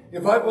stuff.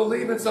 If I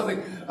believe in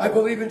something, I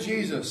believe in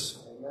Jesus.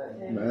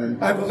 Amen.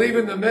 I believe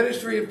in the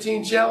ministry of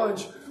Teen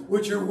Challenge,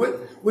 which you're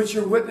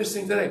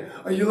witnessing today.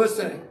 Are you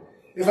listening?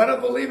 If I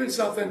don't believe in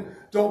something,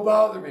 don't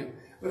bother me.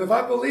 But if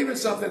I believe in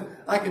something,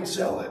 I can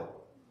sell it.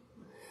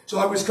 So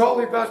I was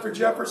calling Pastor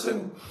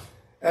Jefferson,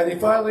 and he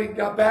finally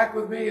got back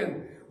with me,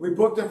 and we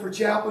booked him for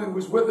chapel. He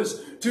was with us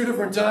 2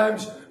 different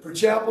times for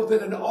chapel,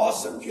 did an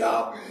awesome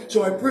job.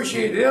 So I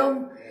appreciate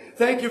him.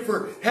 Thank you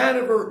for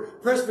Hanover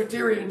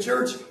Presbyterian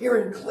Church here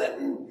in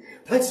Clinton,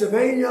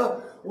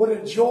 Pennsylvania. What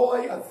a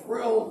joy, a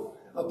thrill,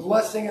 a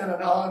blessing, and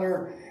an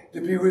honor to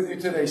be with you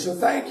today. So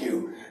thank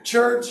you,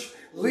 church,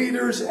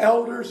 leaders,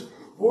 elders,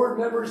 board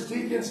members,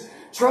 deacons.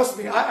 Trust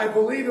me, I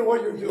believe in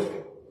what you're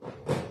doing.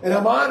 And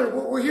I'm honored.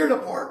 We're here to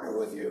partner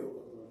with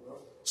you.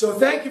 So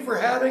thank you for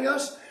having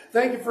us.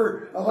 Thank you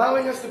for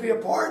allowing us to be a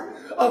part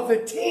of the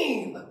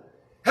team.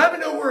 How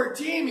many know we're a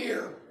team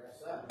here?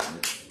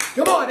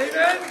 Come on,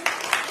 amen?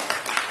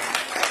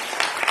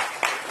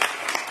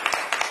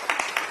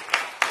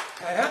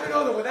 And how many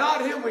know that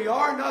without him we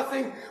are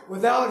nothing?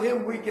 Without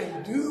him we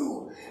can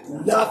do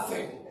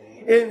nothing.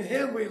 In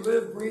him we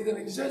live, breathe, and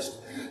exist.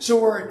 So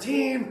we're a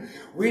team.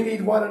 We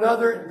need one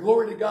another. And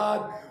glory to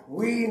God,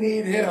 we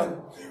need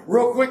him.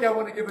 Real quick, I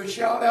want to give a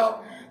shout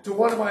out to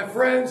one of my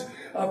friends,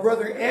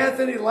 Brother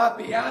Anthony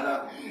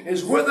LaPiana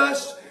is with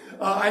us.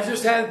 I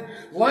just had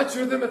lunch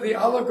with him at the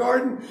Olive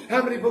Garden.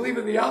 How many believe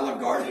in the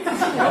Olive Garden?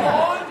 Come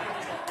on.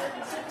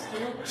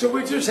 So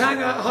we just hung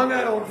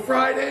out on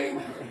Friday.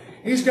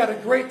 He's got a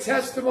great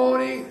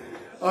testimony.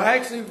 I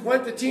actually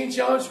went to Teen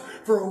Challenge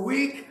for a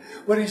week,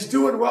 but he's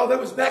doing well. That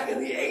was back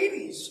in the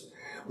 80s,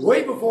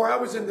 way before I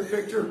was in the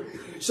picture.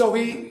 So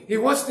he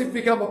wants to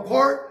become a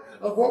part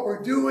of what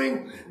we're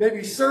doing,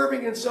 maybe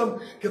serving in some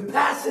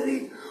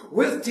capacity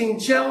with Teen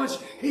Challenge.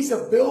 He's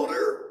a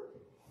builder.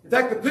 In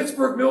fact, the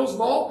Pittsburgh Mills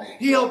Mall,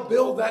 he helped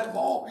build that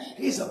mall.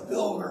 He's a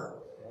builder.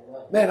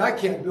 Man, I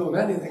can't build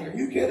anything. Are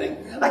you kidding?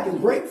 I can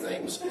break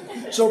things.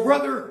 So,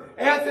 Brother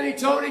Anthony,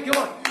 Tony, come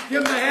on.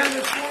 Give him a hand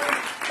this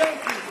morning.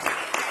 Thank you.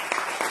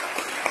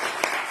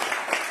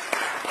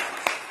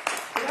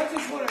 And I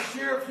just want to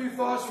share a few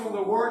thoughts from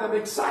the Word. I'm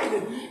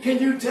excited. Can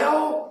you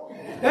tell?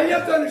 Now, you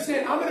have to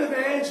understand, I'm an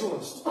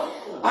evangelist.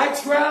 I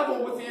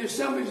travel with the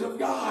Assemblies of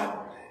God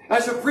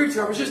as a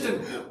preacher. I was just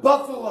in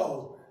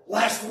Buffalo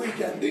last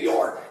weekend, New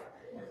York.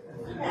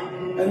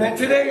 And then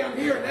today I'm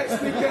here.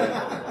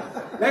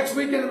 Next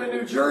weekend I'm in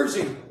New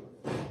Jersey.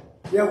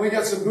 Yeah, we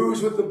got some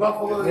booze with the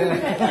Buffalo.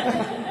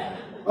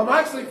 I'm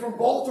actually from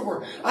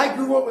Baltimore. I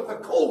grew up with the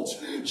Colts.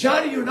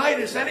 Johnny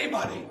Unitas,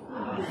 anybody?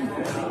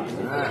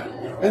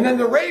 And then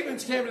the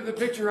Ravens came into the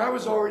picture. I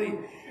was already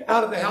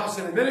out of the house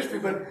in the ministry,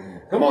 but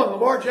come on,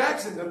 Lamar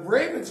Jackson, the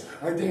Ravens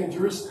are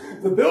dangerous.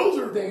 The Bills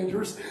are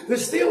dangerous. The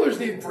Steelers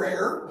need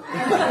prayer.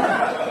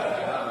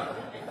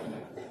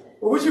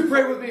 Well, would you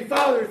pray with me?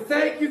 Father,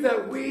 thank you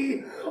that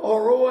we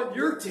are on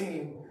your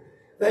team,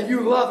 that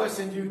you love us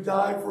and you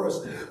died for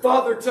us.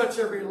 Father, touch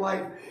every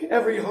life,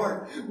 every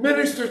heart.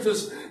 Minister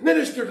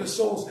to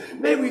souls.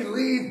 May we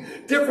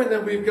leave different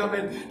than we've come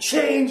in.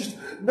 Changed,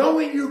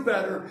 knowing you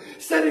better,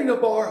 setting the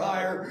bar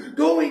higher,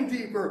 going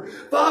deeper.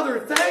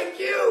 Father, thank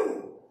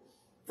you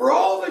for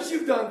all that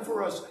you've done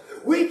for us.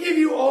 We give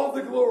you all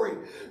the glory.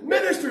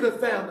 Minister to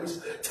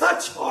families.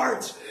 Touch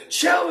hearts.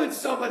 Challenge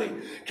somebody.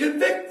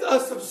 Convict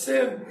us of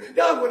sin.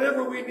 God,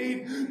 whatever we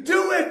need,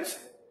 do it.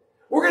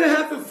 We're going to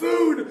have the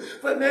food,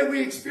 but may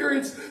we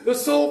experience the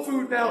soul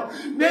food now.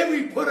 May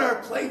we put our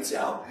plates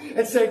out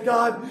and say,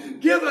 God,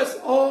 give us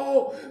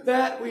all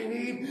that we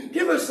need.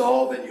 Give us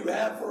all that you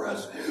have for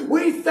us.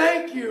 We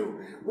thank you.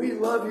 We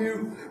love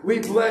you. We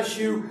bless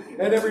you.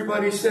 And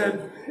everybody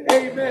said,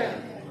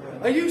 amen.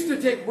 I used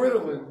to take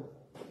Ritalin.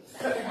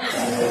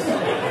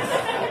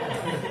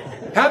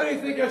 How many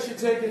think I should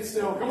take it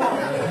still? Come on.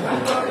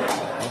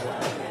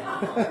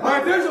 All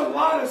right, there's a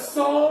lot of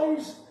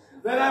songs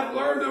that I've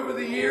learned over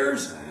the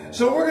years.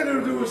 So we're going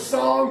to do a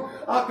song,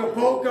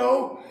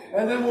 Acapulco,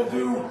 and then we'll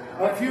do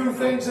a few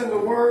things in the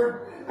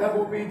Word, and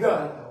we'll be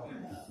done.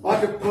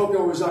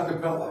 Acapulco is a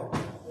cappella.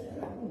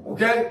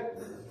 Okay?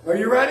 Are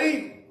you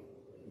ready?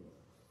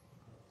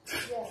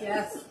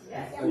 Yes.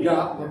 I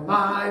got my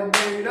mind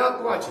made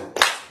up. Watch it.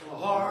 My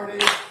heart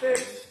is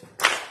fixed.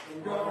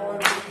 I'm going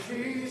with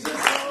Jesus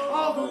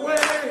all the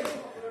way.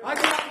 I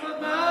got my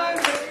mind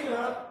made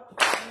up.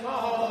 My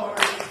heart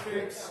is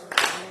fixed.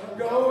 I'm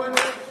going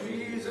with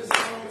Jesus.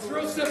 It's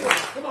real simple.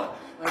 Come on.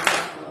 I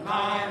got my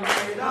mind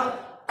made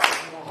up.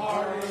 My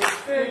heart is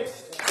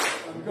fixed.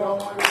 I'm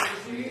going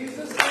with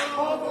Jesus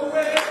all the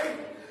way.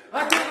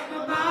 I got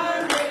my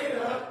mind made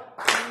up.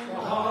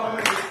 My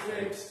heart is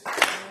fixed.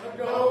 I'm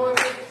going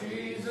with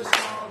Jesus.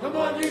 Come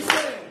on, you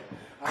sing.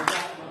 I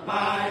got my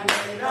mind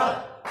made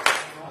up.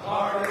 My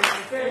heart is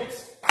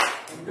fixed.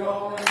 I'm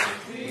going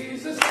with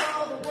Jesus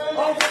all the way.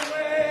 All the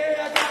way.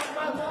 I got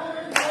my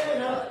mind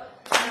made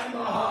up. And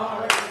my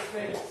heart is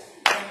fixed.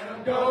 And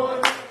I'm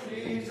going with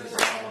Jesus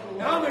all the way.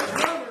 Now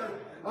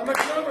I'm a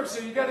drummer, so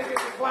you got to get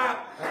the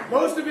clap.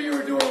 Most of you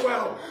are doing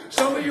well.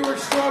 Some of you are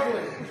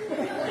struggling.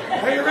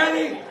 Are you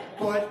ready?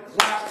 Foot,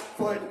 clap,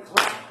 foot,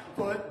 clap,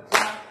 foot,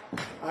 clap.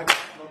 I got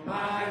my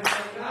mind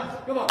made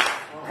up. Come on.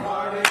 My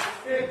heart is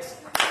fixed.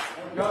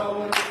 I'm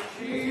going with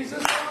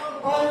Jesus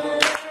all the way.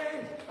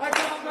 I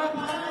got my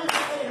mind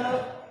made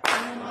up.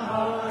 And my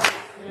heart is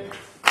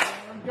fixed.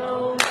 I'm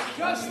going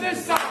just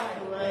this side.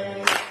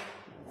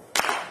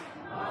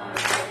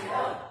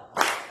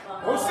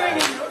 No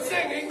singing, no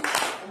singing.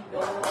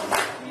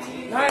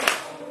 Nice.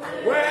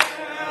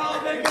 Well,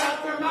 they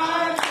got their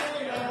minds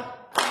made up.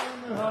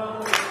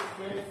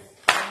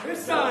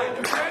 This side,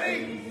 you ready?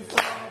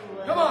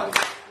 Come on.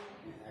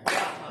 I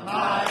got my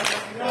mind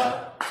made up.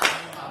 My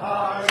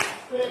heart is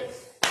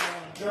fixed.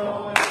 I'm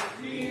going with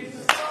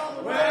Jesus all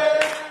the way.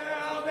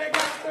 Well, they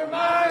got their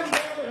minds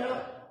made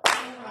up.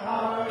 My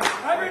heart is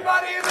fixed.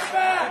 Everybody in the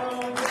back.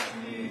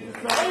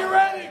 Are you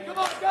ready? Come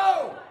on,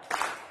 go.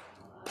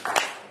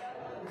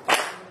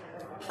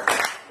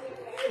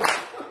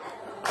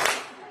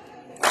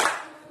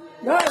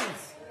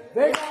 Nice.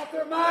 They got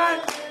their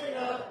mind made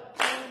up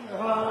and their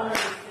heart is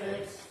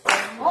fixed.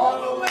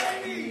 All the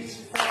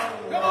ladies.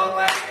 Come on,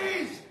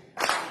 ladies.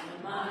 My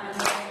mind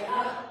made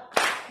up.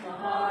 My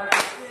heart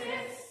is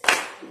fixed.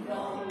 I'm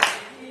going with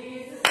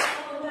Jesus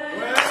all the way.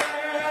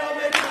 Well,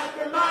 they got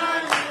their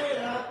mind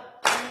made up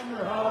and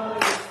their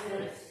heart is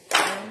fixed.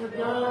 And they're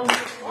going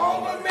with all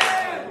the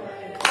men.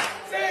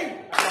 Sing.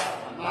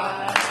 My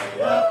mind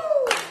made up.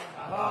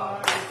 My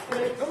heart is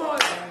fixed. Come on.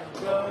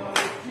 I'm going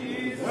with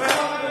Jesus. Well,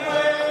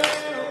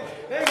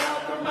 they got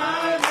their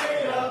mind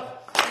made up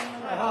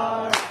and their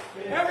heart is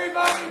fixed.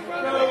 Everybody from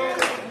the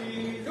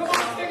beginning. Come on,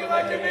 sing it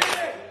like you mean it.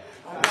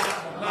 I got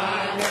my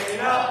mind made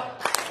up.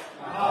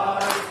 My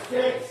heart is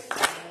fixed.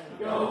 I'm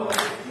going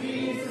with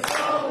Jesus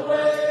all the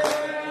way. I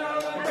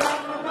got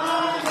my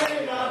mind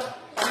made up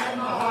and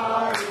my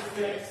heart is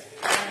fixed.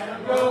 And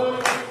I'm going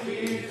with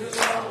Jesus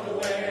all the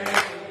way.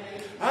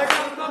 I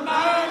got my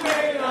mind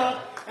made up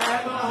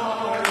and my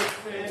heart is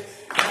fixed.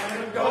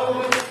 And I'm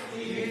going with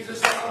Jesus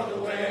all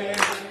the way.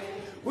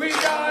 We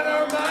got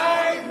our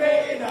mind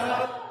made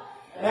up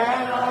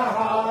and our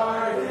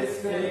heart is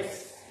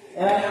fixed.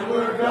 And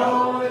we're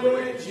going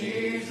with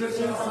Jesus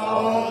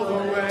all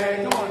the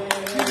way. Come on,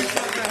 give me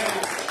some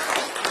hands.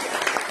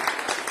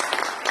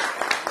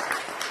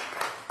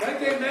 Like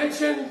they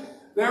mentioned,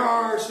 there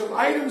are some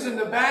items in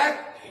the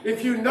back.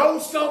 If you know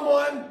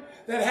someone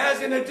that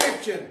has an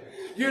addiction,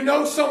 you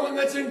know someone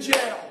that's in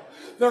jail,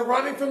 they're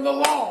running from the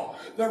law,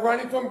 they're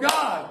running from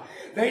God,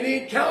 they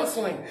need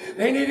counseling,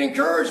 they need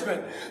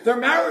encouragement, their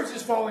marriage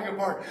is falling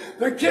apart,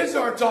 their kids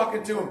aren't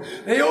talking to them,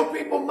 they owe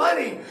people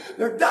money,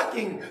 they're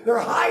ducking, they're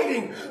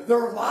hiding,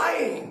 they're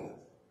lying.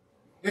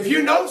 If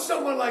you know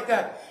someone like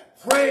that,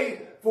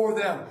 pray for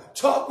them.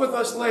 Talk with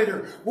us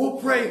later. We'll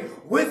pray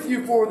with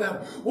you for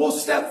them. We'll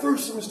step through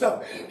some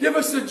stuff. Give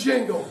us a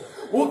jingle.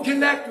 We'll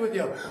connect with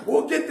you.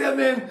 We'll get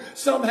them in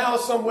somehow,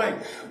 some way.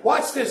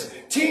 Watch this.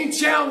 Teen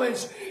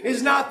Challenge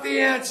is not the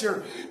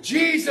answer.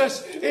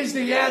 Jesus is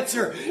the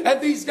answer. And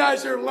these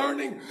guys are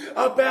learning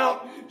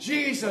about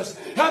Jesus.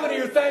 How many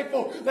are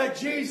thankful that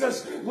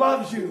Jesus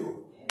loves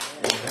you?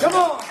 Come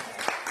on.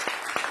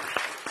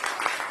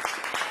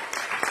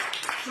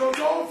 So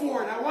go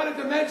for it. I wanted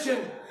to mention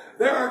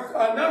there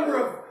are a number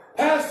of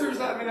pastors.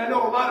 I mean, I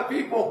know a lot of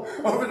people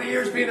over the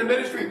years being in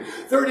ministry,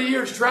 30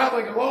 years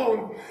traveling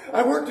alone.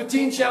 I worked at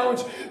Teen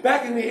Challenge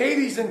back in the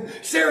 80s in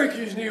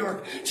Syracuse, New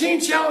York. Teen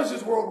Challenge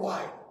is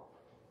worldwide.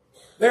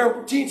 There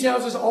are teen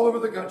challenges all over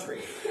the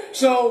country.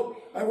 So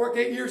I worked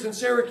 8 years in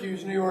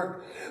Syracuse, New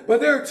York. But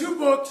there are 2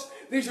 books.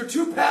 These are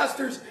 2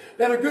 pastors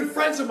that are good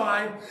friends of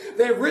mine.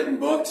 They've written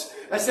books.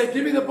 I said,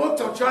 give me the books.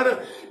 I'll try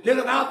to get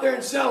them out there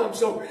and sell them.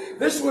 So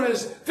this one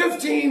is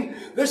 15.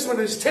 This one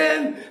is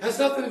 10. Has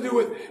nothing to do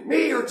with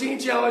me or Teen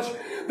Challenge.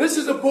 This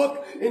is a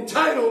book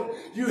entitled,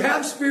 You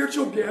Have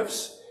Spiritual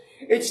Gifts.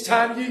 It's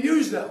time you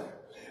use them.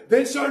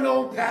 Vince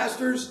Arnone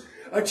pastors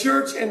a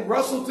church in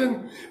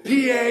Russellton, PA.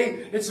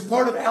 It's a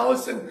part of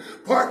Allison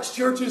Park's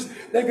churches.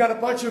 They've got a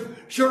bunch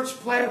of church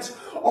plants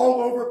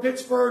all over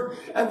Pittsburgh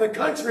and the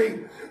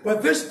country.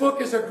 But this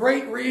book is a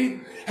great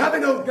read. How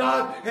many know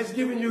God has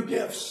given you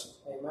gifts?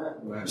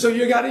 Amen. So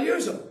you got to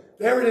use them.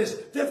 There it is,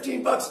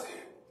 $15.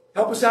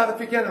 Help us out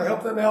if you can, or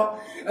help them out.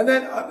 And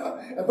then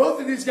both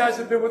of these guys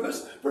have been with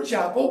us for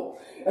chapel.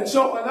 And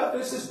so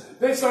this is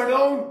Vince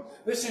Arnone.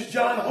 This is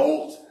John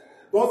Holt.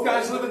 Both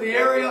guys live in the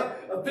area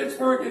of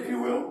Pittsburgh, if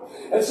you will.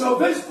 And so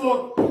this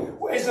book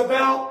is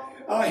about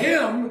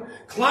him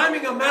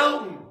climbing a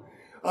mountain.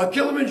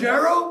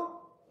 Kilimanjaro?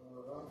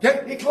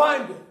 Okay, he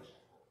climbed it.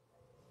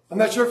 I'm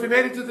not sure if he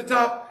made it to the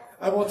top.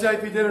 I won't tell you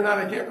if he did or not.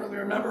 I can't really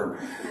remember.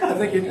 I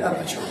think he did. I'm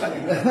not sure.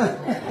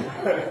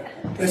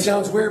 That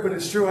sounds weird, but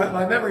it's true.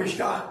 My memory's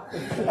shot.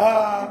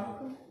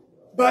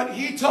 But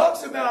he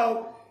talks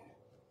about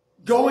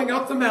going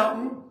up the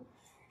mountain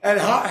and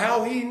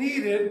how he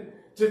needed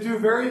to do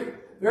very,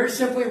 very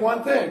simply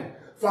one thing.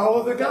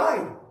 Follow the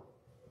guide.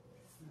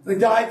 The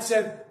guide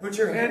said, put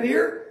your hand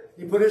here.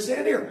 He put his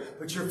hand here.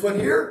 Put your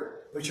foot here.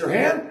 Put your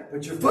hand.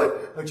 Put your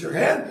foot. Put your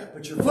hand.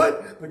 Put your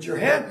foot. Put your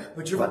hand.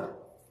 Put your foot.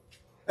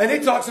 And he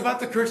talks about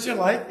the Christian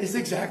life is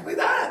exactly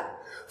that.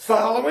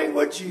 Following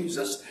what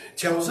Jesus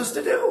tells us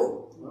to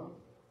do.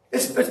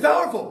 It's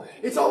powerful.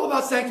 It's all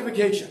about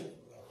sanctification.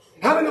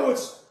 How many know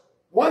it's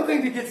one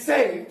thing to get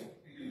saved?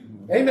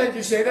 Amen.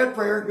 You say that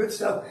prayer, good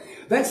stuff.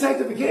 Then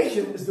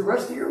sanctification is the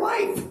rest of your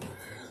life.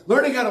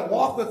 Learning how to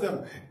walk with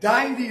him,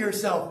 dying to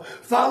yourself,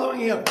 following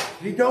him.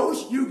 He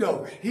goes, you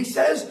go. He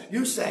says,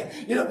 you say.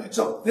 You know,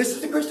 so this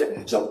is the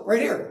Christian. So right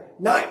here,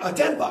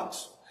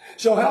 $10.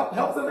 So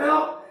help them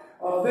out.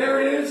 There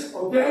it is.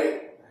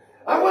 Okay.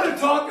 I want to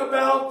talk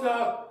about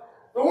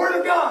the Word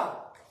of God.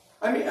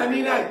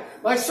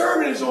 My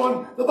sermon is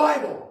on the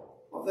Bible.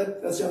 Well,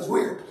 that sounds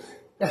weird.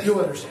 You'll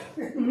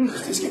understand.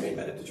 Just give me a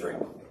minute to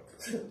drink.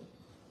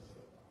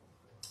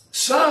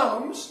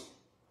 Psalms.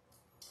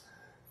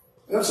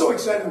 I'm so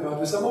excited about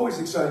this. I'm always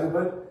excited,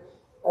 but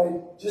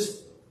I'm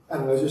just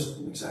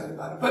excited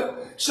about it.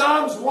 But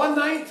Psalms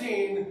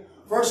 119,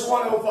 verse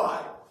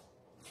 105.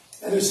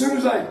 And as soon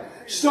as I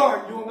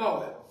start, you'll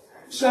know it.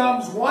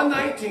 Psalms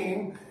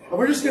 119, and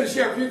we're just going to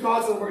share a few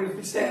thoughts and we're going to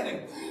be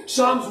standing.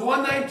 Psalms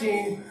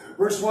 119,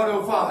 verse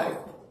 105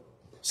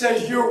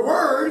 says, your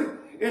word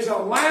is a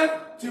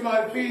lamp to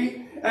my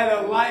feet and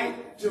a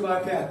light to my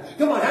path.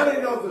 Come on, how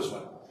many know this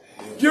one?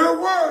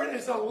 Your word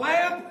is a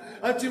lamp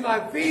unto my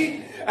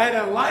feet and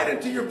a light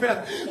unto your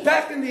path.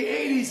 Back in the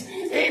 80s,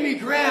 Amy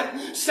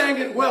Grant sang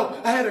it well.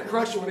 I had a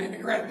crush on Amy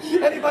Grant.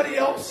 Anybody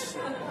else?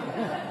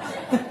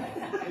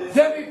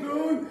 Debbie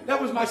Boone,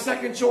 that was my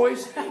second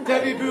choice.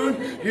 Debbie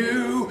Boone,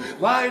 you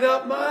light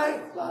up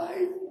my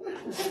life.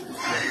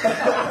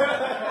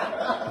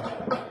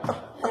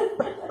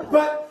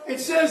 But it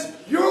says,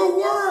 your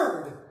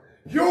word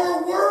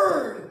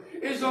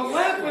is a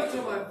lamp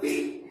unto my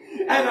feet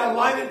and a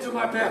light unto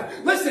my path.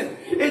 Listen,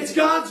 it's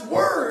God's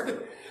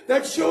word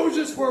that shows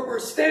us where we're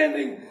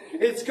standing.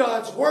 It's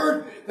God's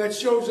word that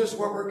shows us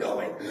where we're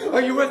going.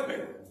 Are you with me?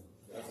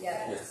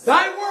 Yes.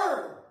 Thy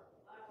word,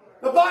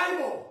 the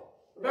Bible,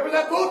 remember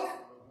that book?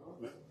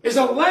 Is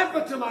a lamp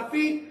unto my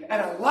feet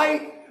and a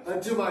light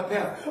unto my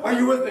path. Are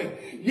you with me?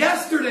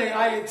 Yesterday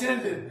I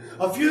attended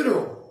a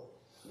funeral.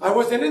 I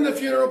wasn't in the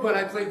funeral, but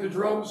I played the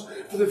drums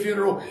for the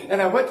funeral,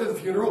 and I went to the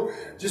funeral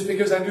just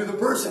because I knew the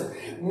person.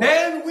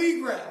 Nan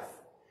Wheagraff,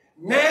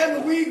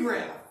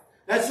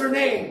 that's her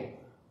name,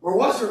 or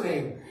was her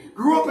name,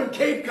 grew up in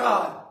Cape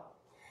Cod.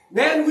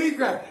 Nan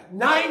Wheagraff,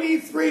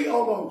 93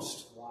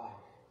 almost. Wow.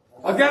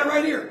 I've got it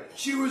right here.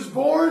 She was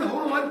born, in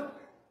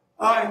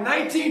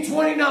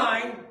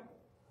 1929,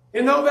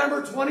 in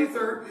November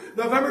 23rd,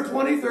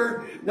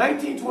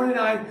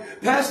 1929,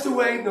 passed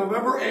away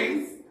November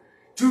 8th,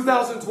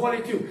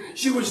 2022.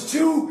 She was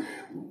 2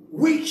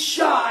 weeks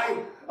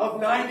shy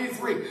of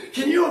 93.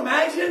 Can you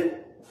imagine?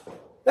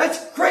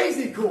 That's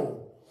crazy cool.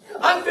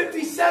 I'm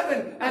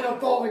 57 and I'm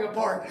falling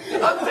apart.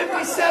 I'm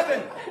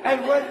 57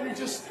 and ready to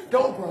just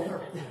go,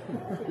 brother.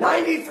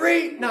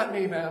 93? Not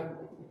me, man.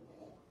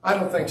 I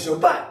don't think so.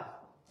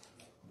 But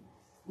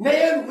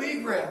Nan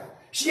Wheatgrass,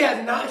 she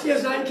has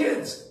 9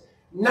 kids.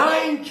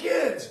 9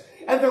 kids.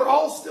 And they're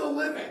all still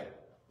living.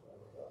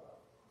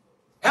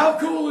 How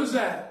cool is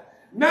that?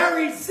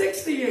 Married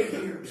 68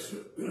 years.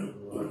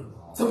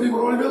 Some people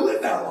don't even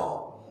live that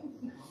long.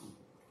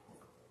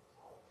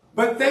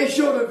 But they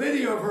showed a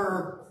video of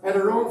her at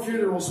her own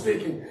funeral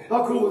speaking.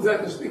 How cool is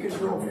that to speak at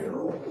your own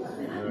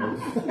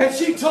funeral? And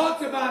she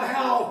talked about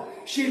how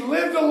she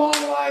lived a long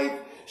life.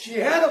 She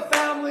had a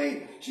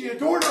family. She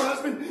adored her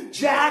husband,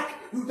 Jack,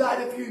 who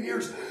died a few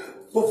years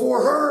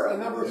before her, a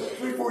number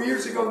 3-4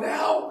 years ago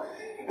now.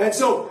 And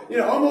so,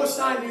 almost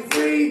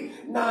 93,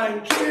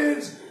 9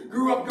 kids,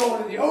 grew up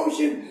going to the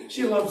ocean.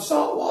 She loved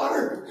salt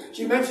water.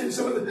 She mentioned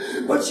some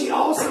of but she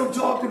also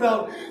talked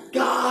about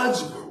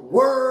God's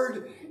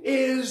word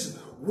is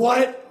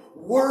what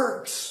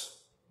works.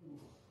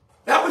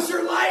 That was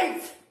her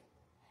life.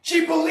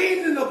 She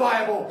believed in the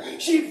Bible.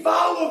 She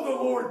followed the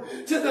Lord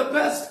to the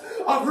best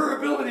of her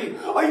ability.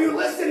 Are you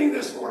listening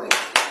this morning?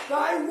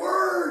 Thy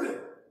word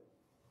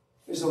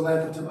is a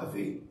lamp unto my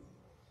feet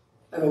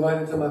and a light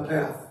unto my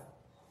path.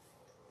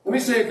 Let me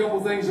say a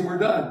couple things and we're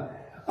done.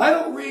 I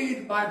don't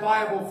read my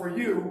Bible for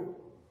you.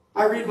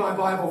 I read my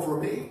Bible for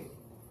me.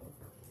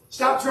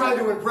 Stop trying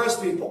to impress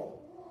people.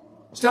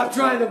 Stop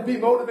trying to be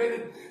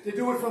motivated to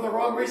do it for the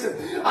wrong reason.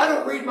 I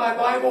don't read my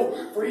Bible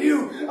for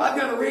you. I've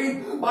got to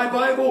read my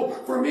Bible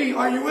for me.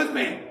 Are you with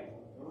me?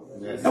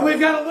 Yes. And we've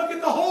got to look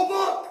at the whole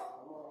book.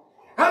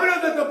 How many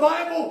know that the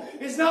Bible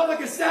is not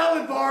like a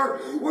salad bar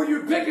where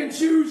you pick and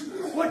choose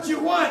what you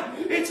want?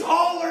 It's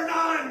all or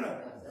none.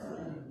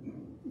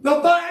 The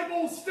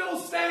Bible still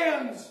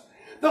stands.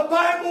 The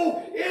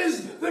Bible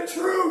is the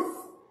truth.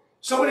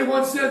 Somebody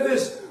once said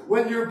this,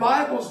 when your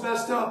Bible's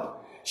messed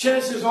up,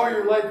 chances are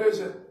your life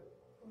isn't.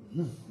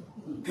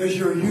 Because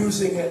you're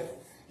using it.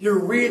 You're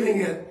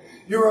reading it.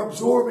 You're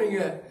absorbing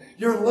it.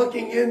 You're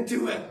looking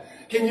into it.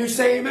 Can you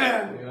say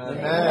amen?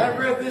 Amen. I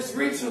read this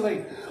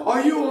recently.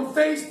 Are you on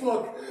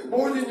Facebook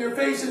more than your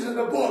face is in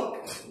the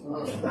book?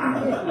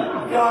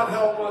 God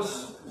help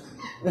us.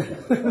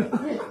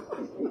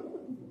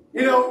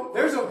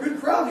 There's a good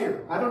crowd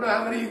here. I don't know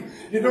how many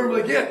you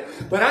normally get,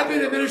 but I've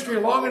been in ministry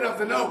long enough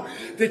to know,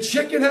 did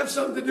chicken have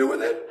something to do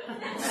with it?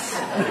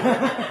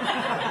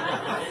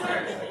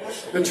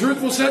 The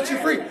truth will set you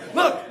free.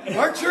 Look,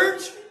 our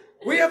church,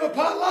 we have a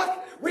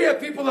potluck. We have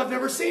people I've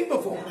never seen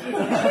before.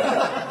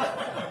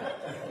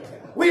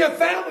 We have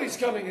families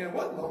coming in.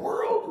 What in the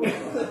world?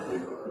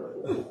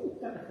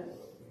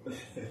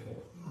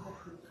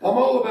 I'm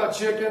all about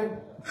chicken.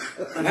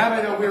 And how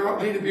many know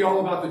we need to be all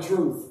about the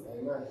truth?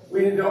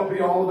 We need to be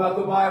all about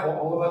the Bible,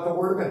 all about the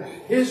Word of God.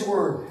 His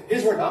Word,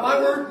 not my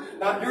word,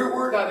 not your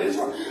word, not His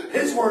Word.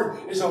 His Word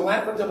is a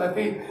lamp unto my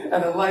feet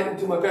and a light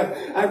unto my path.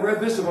 I read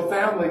this of a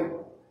family,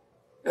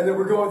 and they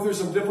were going through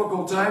some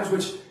difficult times,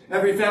 which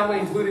every family,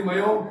 including my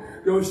own,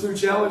 goes through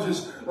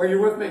challenges. Are you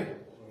with me?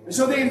 And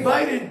so they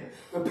invited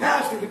the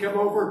pastor to come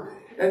over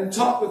and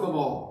talk with them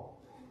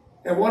all.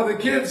 And one of the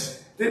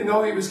kids didn't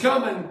know he was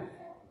coming,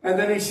 and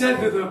then he said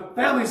to the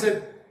family, he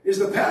said, "Is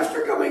the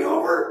pastor coming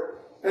over?"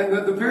 And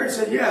the parents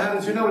said, "Yeah, how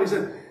did you know?" And he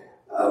said,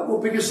 "Well,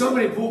 because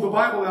somebody pulled the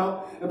Bible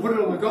out and put it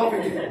on the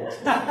coffee table."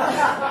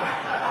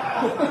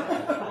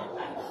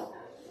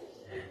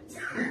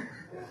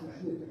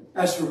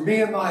 As for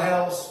me and my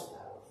house,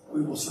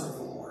 we will serve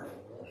the Lord.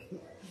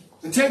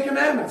 The 10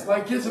 Commandments.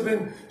 My kids have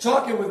been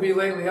talking with me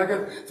lately. I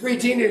got 3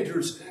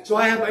 teenagers, so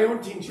I have my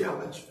own teen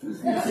challenge.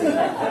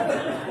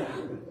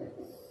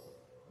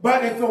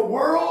 But if the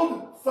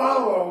world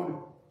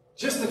followed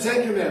just the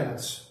 10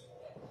 Commandments,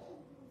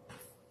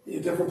 a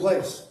different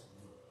place.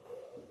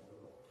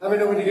 How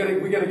many know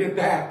we got to get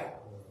back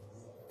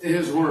to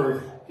His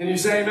Word? Can you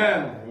say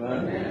amen?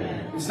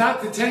 Amen? It's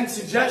not the 10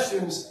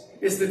 suggestions,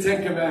 it's the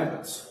 10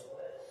 Commandments.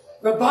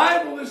 The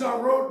Bible is our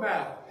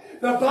roadmap.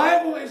 The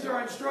Bible is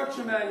our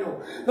instruction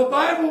manual. The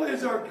Bible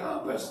is our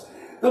compass.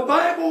 The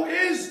Bible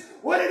is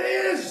what it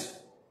is.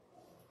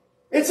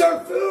 It's our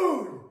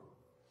food.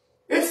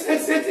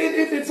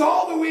 It's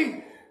all that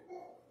we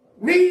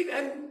need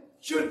and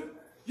should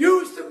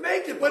use to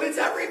make it, but it's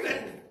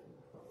everything.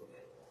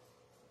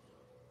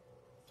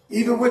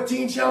 Even with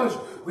Teen Challenge,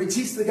 we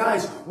teach the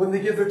guys when they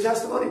give their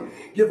testimony,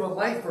 give a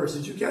life verse.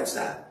 Did you catch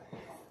that?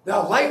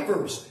 Now, life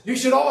verse. You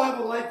should all have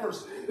a life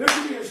verse. There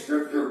should be a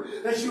scripture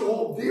that you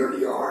hold dear to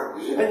your heart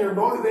and you're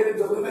motivated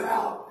to live it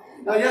out.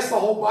 Now, yes, the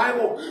whole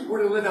Bible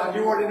we're to live out.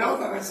 You already know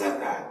that. I said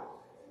that.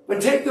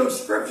 But take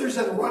those scriptures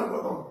and run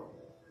with them.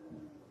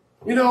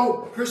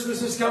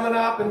 Christmas is coming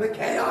up and the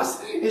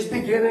chaos is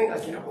beginning. I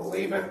can't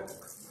believe it.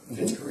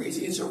 It's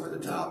crazy. It's over the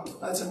top.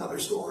 That's another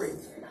story.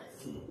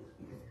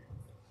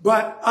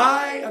 But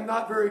I am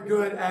not very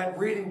good at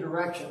reading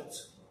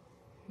directions.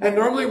 And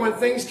normally when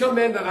things come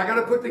in that I got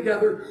to put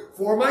together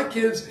for my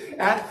kids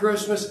at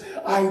Christmas,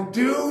 I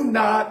do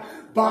not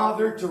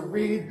bother to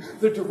read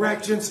the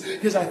directions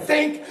because I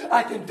think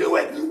I can do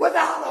it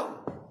without them.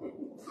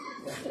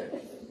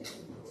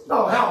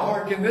 Oh, how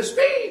hard can this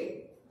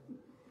be?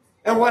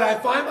 And what I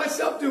find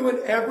myself doing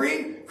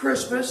every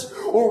Christmas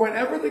or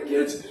whenever the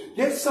kids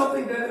get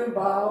something that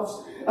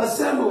involves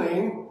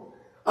assembling,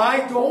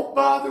 I don't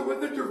bother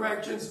with the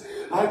directions.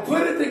 I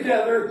put it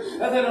together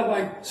and then I'm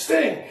like,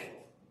 stink.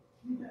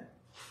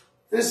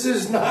 This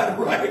is not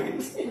right.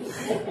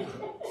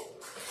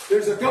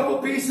 There's a couple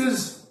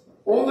pieces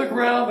on the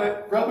ground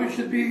that probably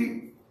should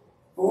be,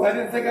 oh, I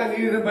didn't think I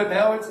needed them, but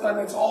now it's done.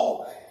 It's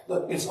all,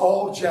 look, it's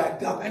all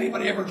jacked up.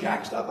 Anybody ever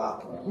jack stuff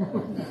up?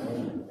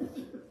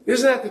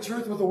 Isn't that the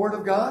truth with the Word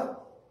of God?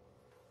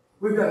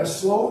 We've got to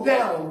slow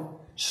down.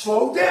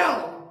 Slow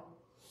down.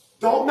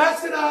 Don't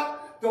mess it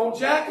up. Don't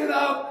jack it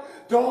up.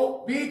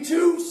 Don't be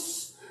too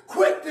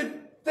quick to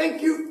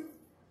think you.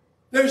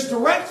 There's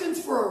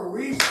directions for a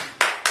reason.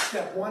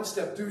 Step 1,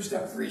 step 2,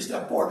 step 3,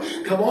 step 4.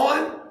 Come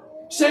on.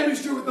 Same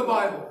is true with the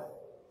Bible.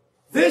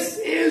 This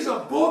is a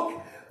book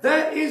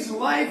that is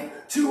life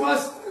to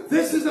us.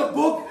 This is a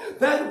book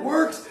that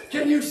works.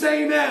 Can you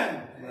say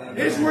amen? Amen.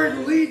 His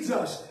Word leads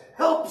us,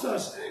 helps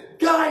us,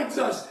 guides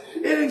us.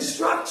 It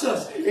instructs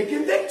us. It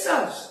convicts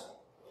us.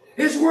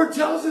 His Word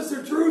tells us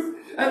the truth,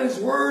 and His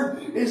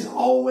Word is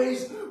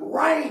always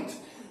right.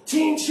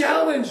 Teen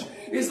Challenge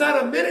is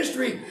not a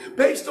ministry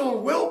based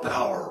on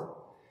willpower.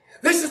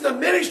 This is the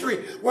ministry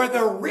where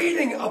they're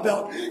reading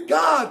about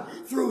God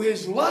through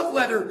His love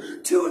letter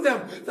to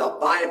them, the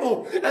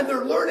Bible, and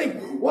they're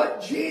learning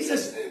what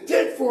Jesus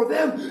did for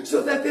them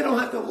so that they don't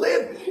have to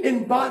live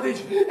in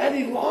bondage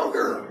any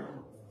longer.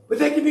 But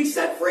they can be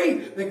set free.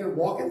 They can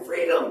walk in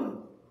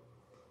freedom.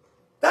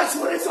 That's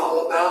what it's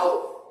all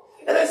about.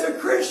 And as a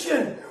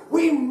Christian,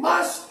 we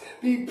must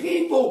be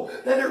people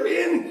that are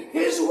in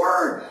His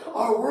Word.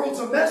 Our world's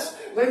a mess,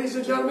 ladies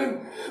and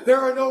gentlemen. There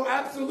are no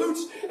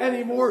absolutes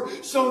anymore,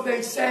 so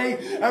they say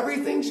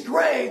everything's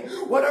gray,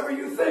 whatever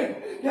you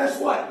think.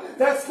 Guess what?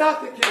 That's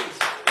not the case.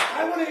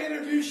 I want to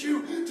introduce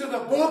you to the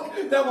book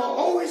that will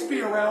always be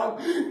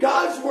around.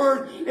 God's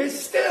Word is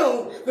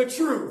still the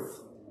truth.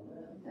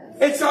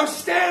 It's our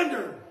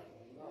standard.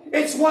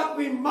 It's what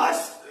we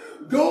must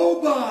go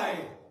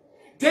by.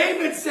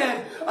 David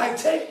said, I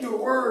take your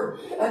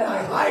word and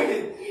I hide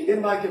it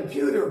in my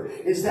computer.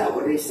 Is that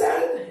what he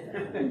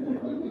said?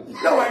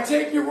 No, I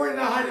take your word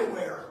and I hide it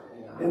where?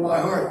 In my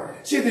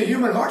heart. See, the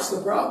human heart's the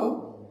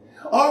problem.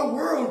 Our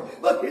world,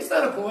 look, it's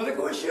not a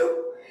political issue.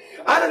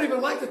 I don't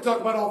even like to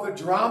talk about all the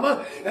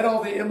drama and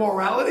all the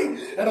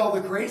immorality and all the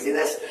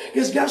craziness.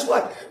 Because guess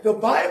what? The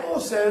Bible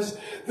says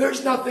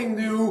there's nothing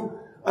new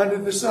under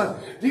the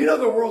sun. Do you know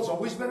the world's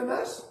always been a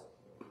mess?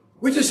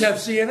 We just have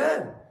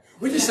CNN.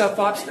 We just have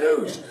Fox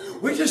News.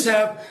 We just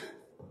have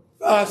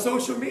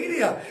social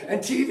media and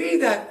TV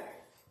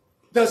that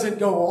doesn't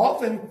go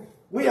off. And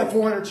we have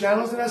 400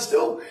 channels and I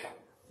still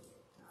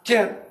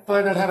can't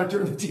find out how to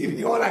turn the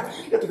TV on. I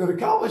have to go to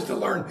college to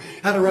learn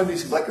how to run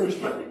these clickers.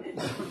 But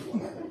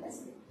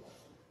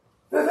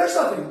there's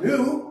nothing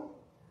new.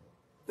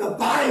 The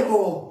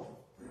Bible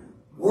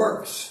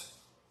works.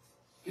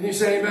 Can you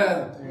say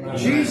amen? Amen?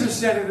 Jesus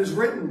said it is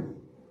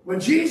written. When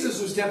Jesus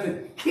was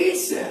tempted, He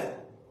said,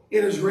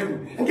 it is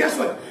written. And guess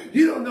what?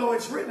 You don't know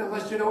it's written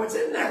unless you know it's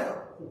in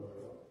there.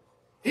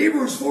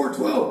 Hebrews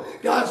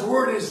 4:12. God's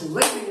word is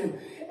living and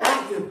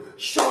active,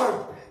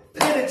 sharp,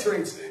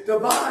 penetrates,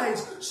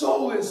 divides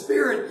soul and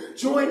spirit,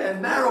 joint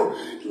and marrow,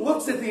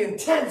 looks at the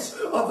intents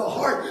of the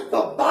heart.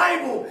 The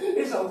Bible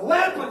is a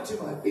lamp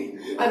unto my feet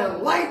and a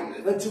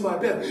light unto my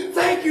path.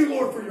 Thank you,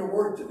 Lord, for your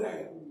word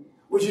today.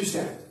 Would you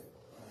stand?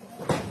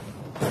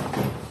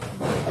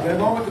 In a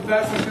moment, the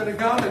pastor's going to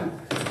come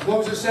and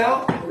close us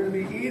out. We're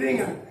going to be eating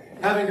and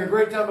having a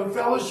great time of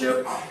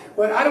fellowship.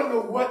 But I don't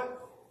know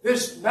what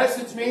this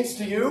message means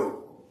to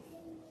you.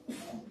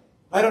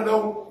 I don't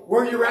know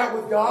where you're at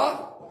with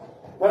God.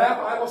 But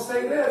I will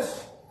say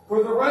this,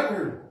 for the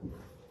record.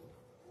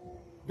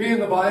 Be in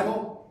the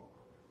Bible.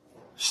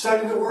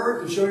 Study the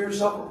Word to show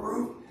yourself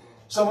approved.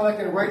 Someone that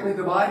can rightly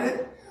divide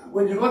it.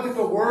 When you look at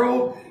the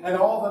world and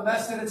all the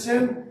mess that it's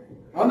in,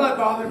 I'm not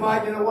bothered by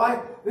it. You know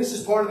why? This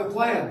is part of the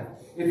plan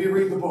if you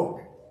read the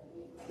book.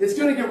 It's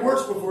going to get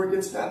worse before it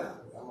gets better.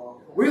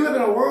 We live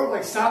in a world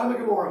like Sodom and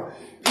Gomorrah.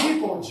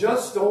 People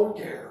just don't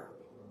care.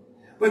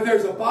 But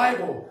there's a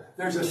Bible.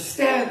 There's a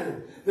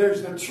standard.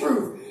 There's the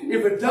truth.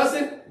 If it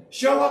doesn't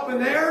show up in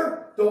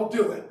there, don't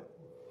do it.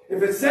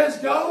 If it says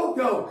go,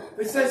 go.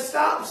 If it says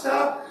stop,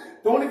 stop.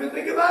 Don't even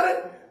think about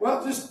it.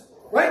 Well, just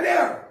right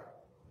there.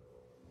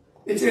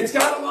 It's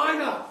got to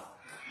line up.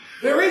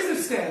 There is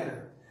a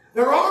standard.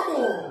 There are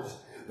morals.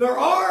 There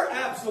are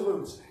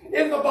absolutes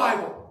in the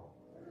Bible.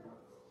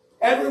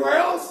 Everywhere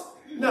else?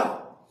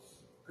 No.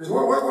 Because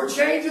we're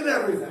changing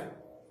everything.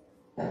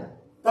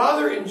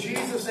 Father, in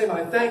Jesus' name,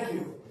 I thank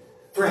you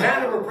for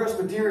Hanover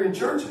Presbyterian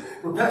Church,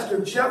 for Pastor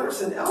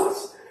Jefferson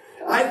Ellis.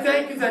 I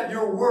thank you that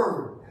your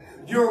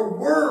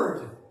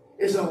word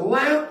is a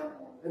lamp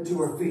unto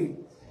our feet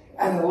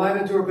and a light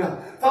unto our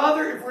path.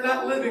 Father, if we're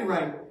not living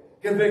right,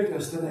 convict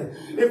us today.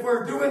 If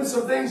we're doing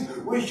some things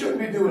we shouldn't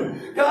be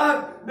doing,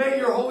 God, may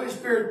your Holy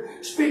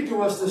Spirit speak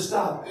to us to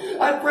stop.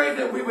 I pray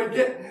that we would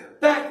get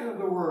back into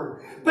the Word,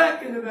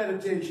 back into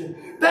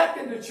meditation, back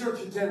into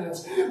church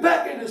attendance,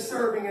 back into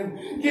serving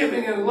and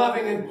giving and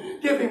loving and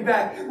giving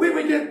back. We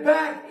would get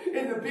back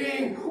into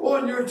being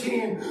on your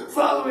team,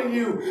 following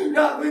you.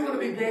 God, we want to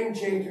be game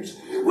changers.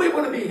 We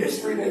want to be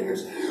history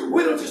makers.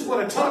 We don't just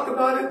want to talk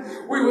about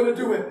it. We want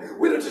to do it.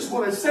 We don't just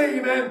want to say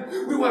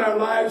amen. We want our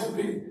lives to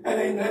be an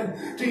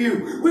amen to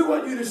you. We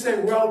want you to say,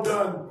 well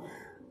done,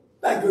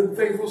 that good and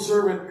faithful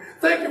servant.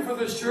 Thank you for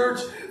this church.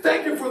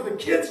 Thank you for the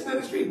kids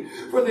ministry,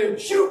 for the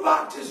shoe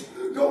boxes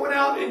going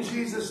out in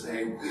Jesus'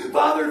 name.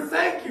 Father,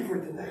 thank you for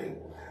today.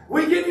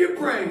 We give you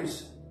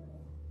praise.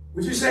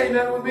 Would you say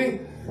amen with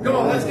me? Come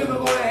on, let's give the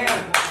Lord a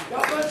hand.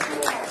 God bless you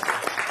all.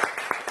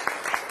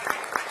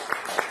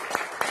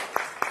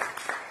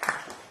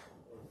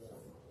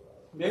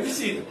 Maybe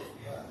seated.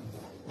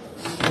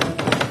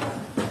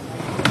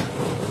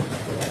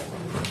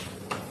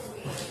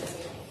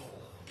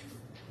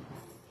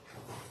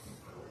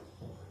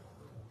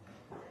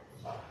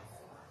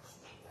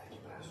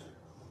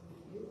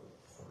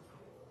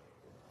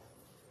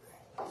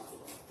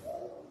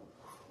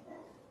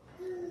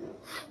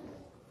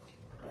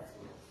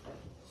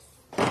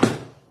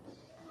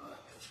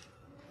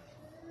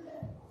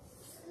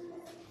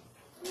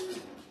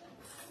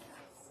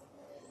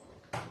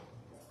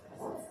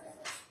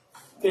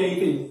 Okay,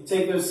 you can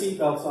take those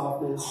seatbelts off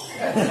now.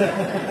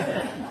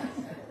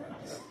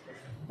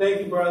 Thank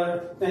you,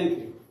 brother. Thank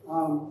you.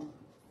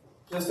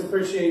 Just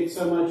appreciate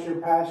so much your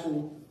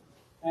passion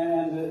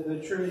and the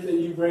truth that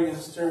you bring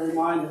us to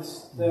remind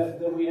us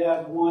that we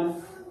have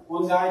one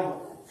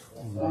guidebook,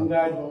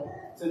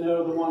 to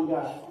know the one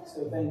God.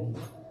 So thank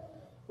you.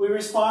 We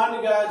respond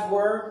to God's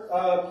Word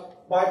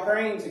by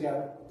praying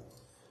together.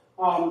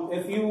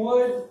 If you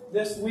would,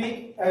 this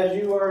week, as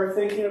you are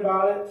thinking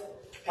about it,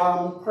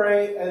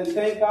 pray and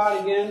thank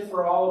God again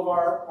for all of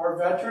our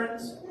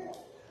veterans.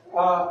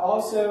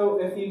 Also,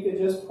 if you could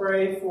just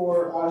pray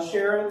for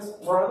Sharon's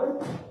brother,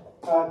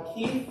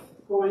 Keith,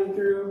 going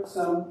through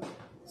some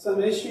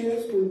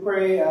issues. We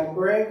pray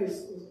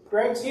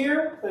Greg's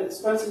here, but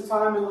spent some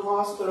time in the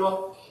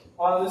hospital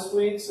this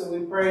week, so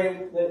we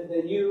pray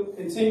that you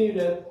continue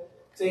to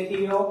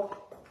heal.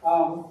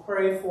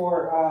 Pray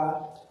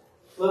for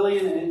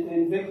Lillian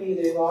and Vicky.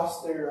 They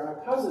lost their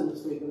cousin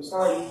this week. I'm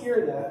sorry to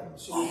hear that.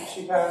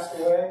 She passed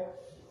away.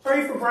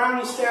 Pray for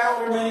Brownie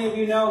Statler. Many of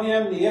you know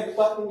him, the If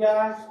Button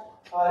guy.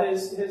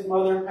 His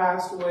mother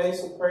passed away,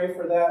 so pray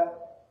for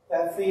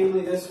that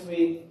family this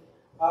week.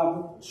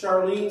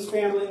 Charlene's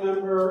family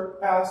member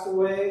passed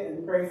away,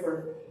 and pray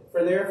for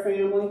their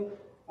family.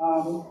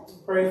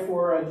 Pray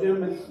for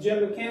Jim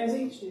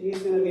McKenzie. He's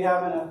going to be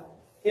having a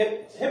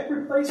hip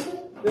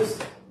replacement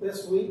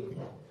this week.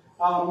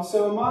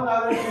 So among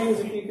other things,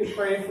 if you could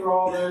pray for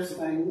all those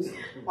things.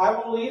 I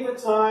will leave a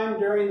time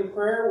during the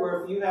prayer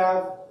where if you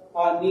have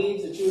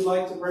needs that you would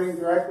like to bring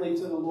directly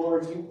to the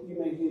Lord, you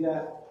may do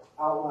that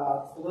out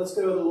loud. So let's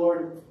go to the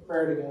Lord in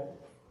prayer together.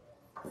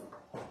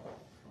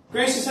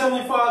 Gracious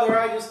Heavenly Father,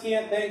 I just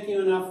can't thank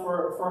you enough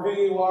for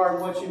who you are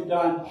and what you've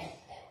done.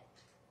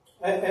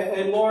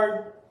 And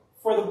Lord,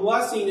 for the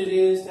blessing it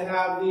is to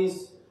have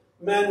these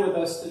men with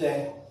us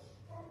today.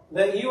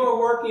 That you are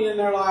working in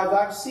their lives.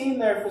 I've seen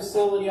their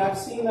facility. I've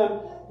seen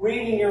them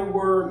reading your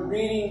word,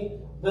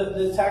 reading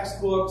the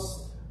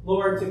textbooks,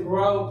 Lord, to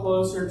grow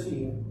closer to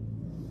you.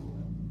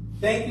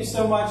 Thank you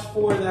so much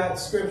for that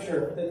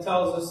scripture that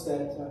tells us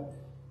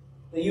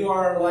that you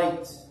are a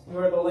light. You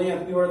are the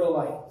lamp. You are the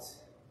light.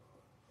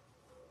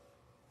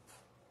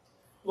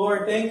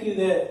 Lord, thank you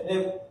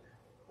that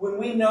when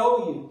we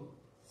know you,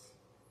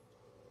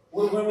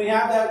 when we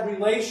have that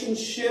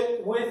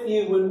relationship with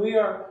you, when we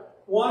are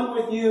one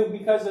with you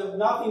because of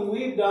nothing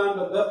we've done,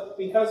 but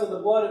because of the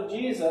blood of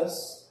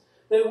Jesus,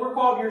 that we're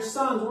called your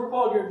sons, we're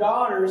called your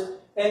daughters,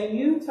 and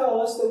you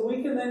tell us that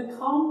we can then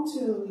come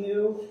to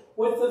you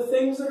with the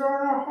things that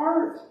are in our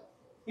heart.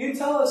 You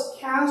tell us,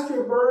 cast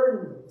your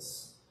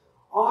burdens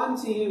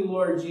onto you,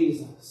 Lord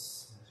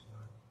Jesus.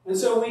 And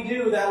so we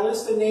do. That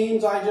list of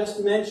names I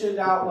just mentioned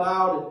out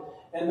loud,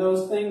 and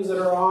those things that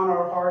are on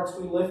our hearts,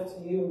 we lift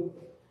to you.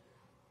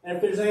 And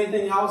if there's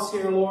anything else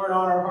here, Lord,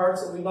 on our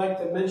hearts that we'd like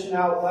to mention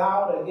out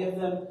loud,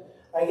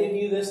 I give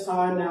you this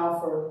time now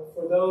for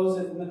those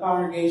in the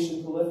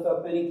congregation to lift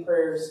up any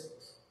prayers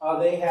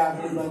they'd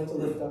like to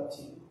lift up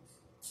to you.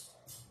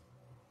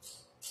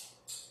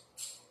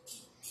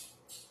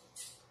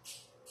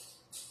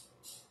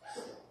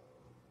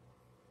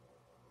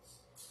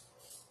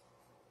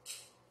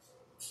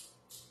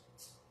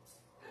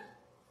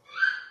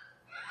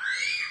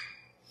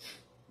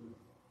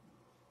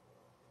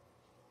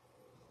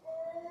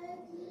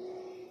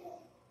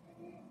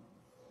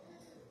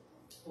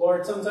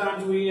 Lord,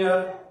 sometimes we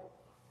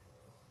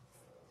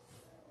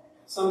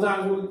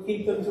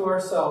keep them to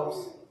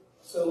ourselves.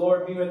 So,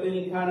 Lord, be with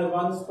any kind of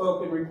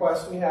unspoken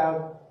request we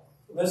have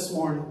this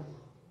morning.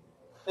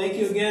 Thank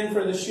you again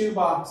for the shoe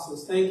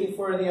boxes. Thank you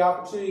for the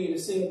opportunity to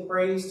sing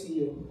praise to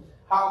you.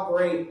 how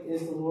great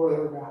is the Lord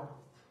our God.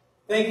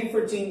 Thank you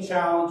for Teen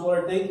Challenge,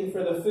 Lord. Thank you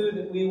for the food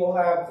that we will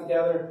have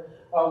together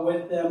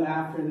with them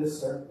after this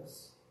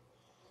service.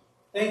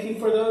 Thank you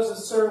for those that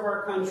serve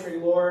our country,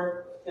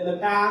 Lord, in the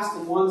past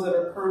and ones that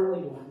are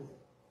currently doing.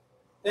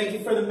 Thank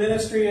you for the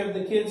ministry of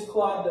the Kids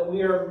Club that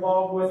we are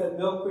involved with at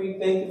Mill Creek.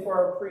 Thank you for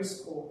our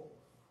preschool.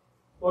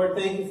 Lord,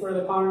 thank you for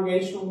the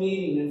congregational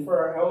meeting and for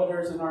our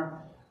elders and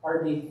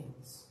our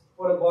deacons.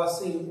 What a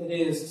blessing it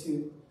is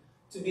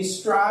to be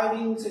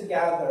striving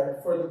together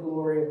for the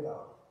glory of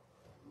God.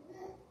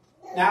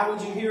 Now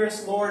would you hear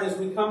us, Lord, as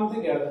we come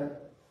together,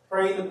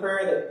 praying the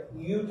prayer that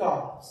you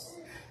taught us.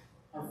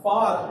 Our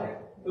Father,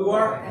 who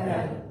art in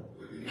heaven,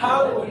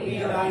 hallowed be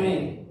thy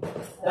name.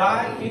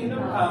 Thy kingdom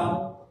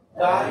come,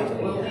 thy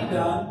will be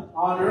done,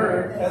 on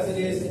earth as it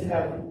is in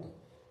heaven.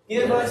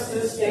 Give us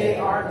this day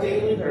our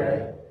daily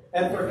bread,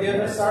 and forgive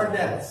us our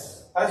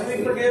debts, as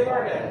we forgive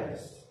our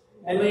debtors.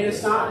 And lead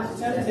us not into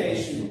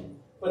temptation,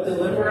 but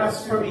deliver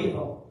us from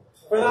evil.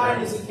 For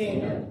thine is the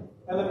kingdom,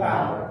 and the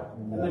power,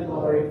 and the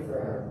glory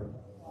forever.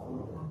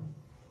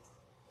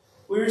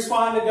 We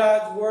respond to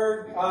God's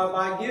word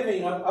by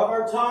giving of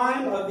our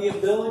time, of the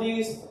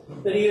abilities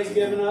that he has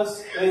given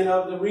us, and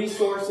of the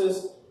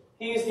resources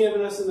he has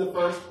given us in the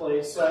first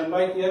place. So I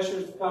invite the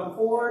ushers to come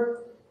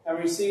forward and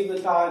receive the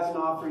tithes and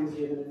offerings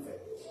given in faith.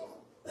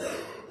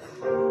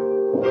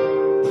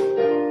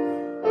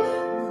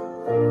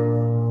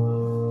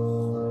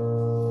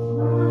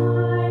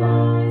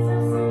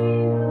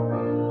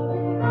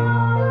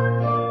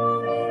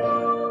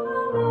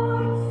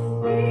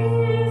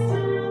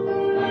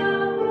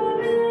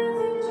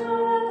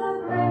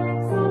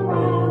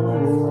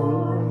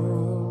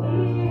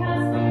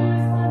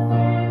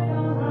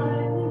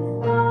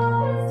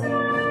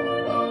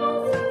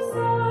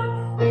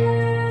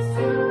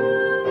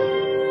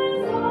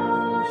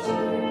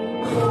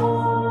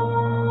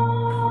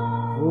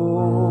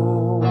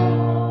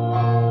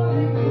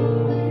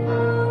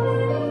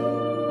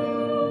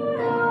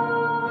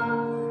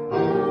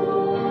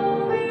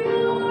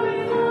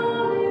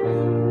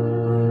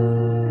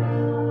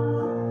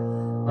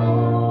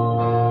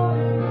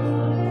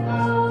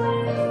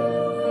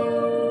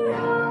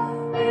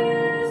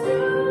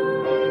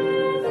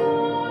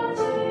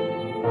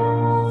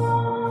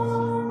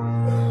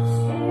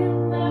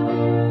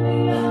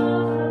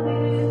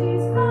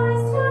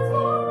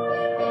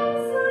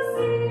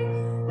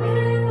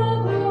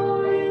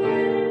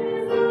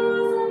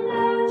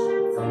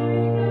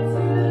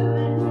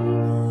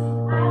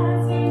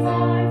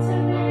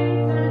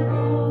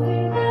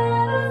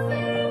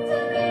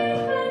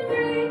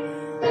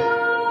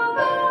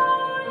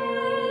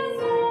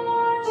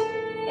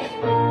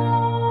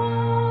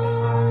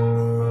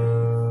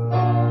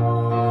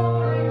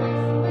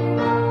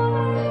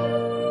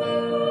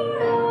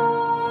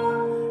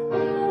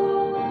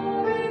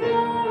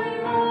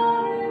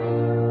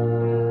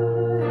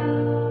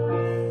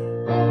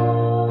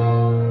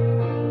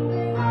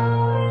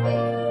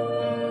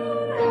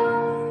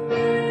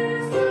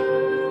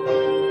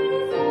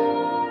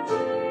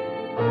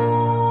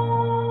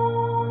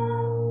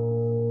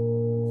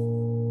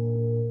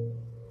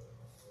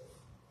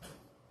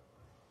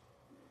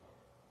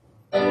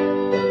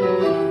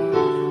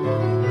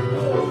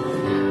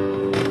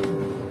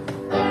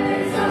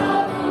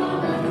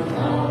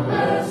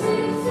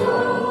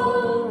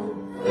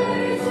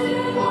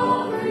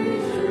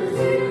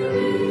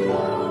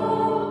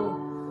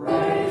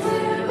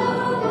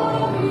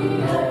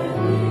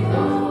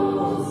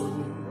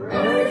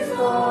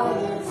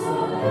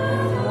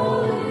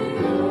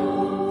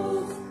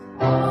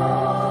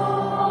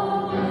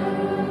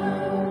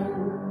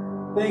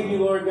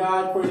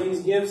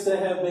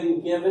 That have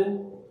been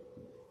given.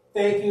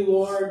 Thank you,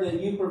 Lord,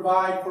 that you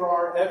provide for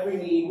our every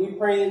need. We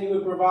pray that you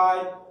would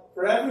provide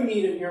for every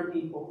need of your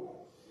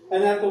people,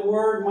 and that the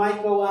word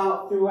might go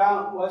out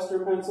throughout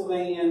Western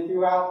Pennsylvania and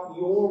throughout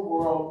your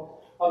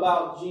world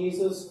about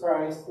Jesus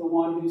Christ, the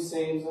one who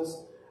saves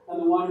us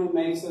and the one who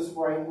makes us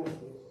right with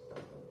you.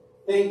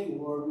 Thank you,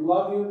 Lord. We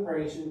love you and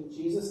praise you in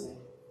Jesus'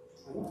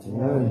 name.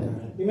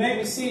 Amen. You may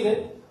be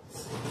seated.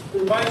 I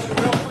invite you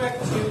real quick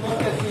to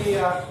look at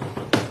the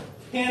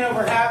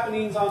Hanover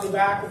happenings on the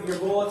back of your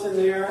bulletin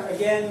there.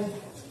 Again,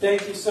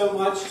 thank you so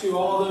much to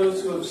all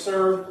those who have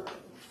served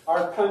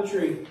our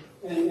country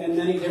in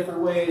many different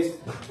ways.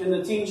 And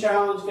the Teen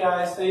Challenge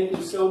guys, thank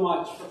you so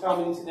much for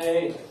coming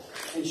today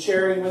and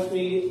sharing with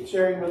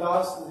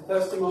us the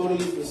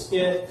testimonies, the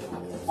skit,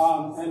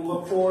 and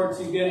look forward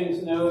to getting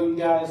to know you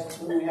guys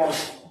when we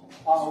have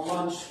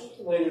lunch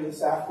later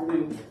this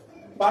afternoon.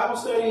 Bible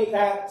study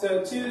at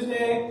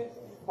Tuesday.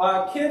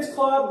 Kids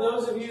Club,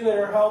 those of you that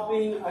are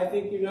helping, I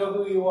think you know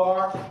who you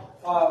are.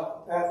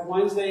 At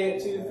Wednesday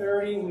at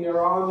 2:30, we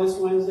are on this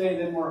Wednesday,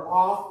 then we're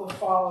off the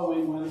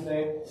following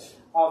Wednesday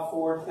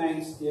for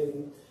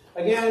Thanksgiving.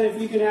 Again,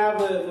 if you can have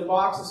the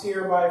boxes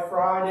here by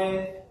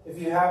Friday, if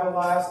you have a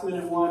last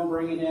minute one,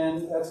 bring it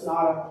in. That's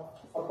not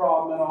a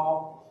problem at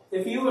all.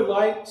 If you would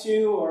like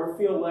to or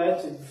feel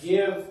led to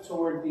give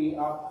toward the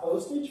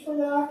postage for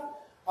that,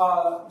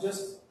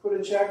 just put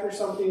a check or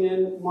something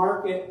in,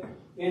 mark it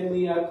in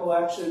the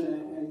collection,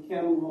 and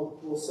Kim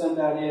will send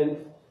that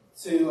in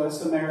to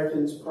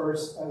Samaritan's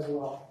Purse as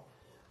well.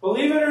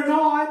 Believe it or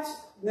not,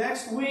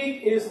 next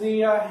week is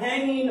the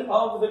hanging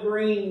of the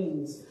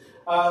greens.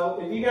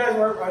 If you guys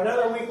were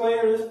another week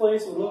later, this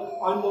place would look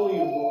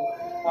unbelievable.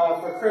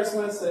 For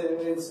Christmas,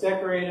 it's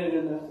decorated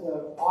in an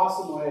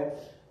awesome way.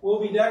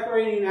 We'll be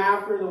decorating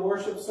after the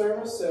worship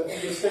service, so if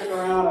you can stick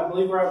around, I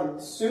believe we're having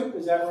soup,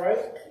 is that right?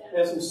 We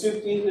have some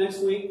soup to eat next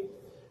week.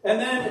 And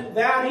then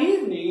that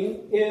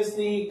evening is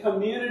the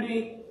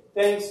community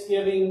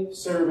Thanksgiving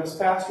service.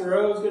 Pastor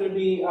O is going to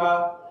be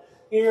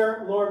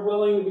here, Lord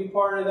willing, to be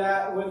part of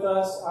that with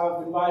us.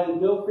 I've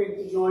invited Mill Creek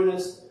to join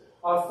us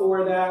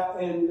for that.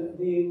 And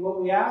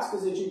what we ask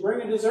is that you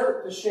bring a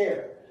dessert to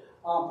share,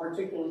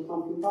 particularly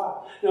pumpkin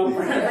pie. No,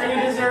 bring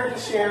a dessert to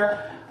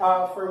share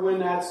for when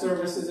that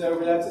service is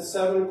over. That's at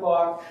 7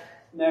 o'clock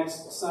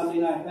next Sunday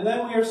night. And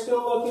then we are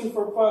still looking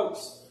for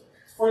folks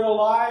for the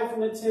live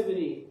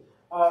nativity.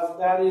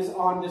 That is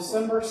on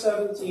December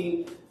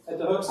 17th at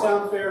the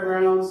Hookstown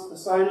Fairgrounds. The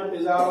sign-up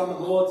is out on the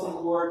bulletin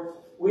board.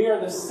 We are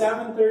the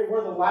 7:30.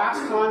 We're the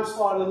last time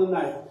slot of the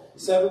night,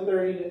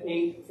 7:30 to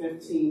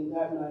 8:15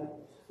 that night.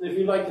 And if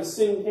you'd like to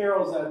sing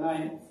carols that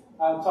night,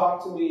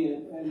 talk to me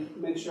and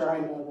make sure I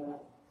know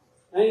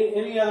that.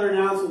 Any other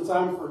announcements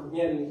I'm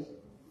forgetting?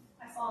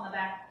 I saw on the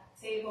back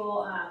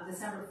table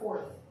December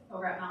 4th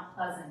over at Mount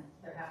Pleasant.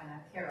 They're having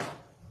a carol.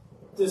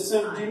 Do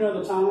you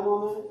know the time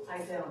on that? I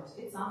don't.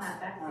 It's on that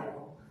back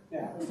table.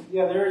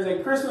 Yeah. There is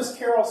a Christmas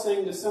carol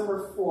sing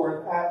December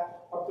 4th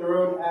up the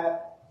road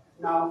at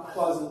Mount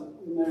Pleasant.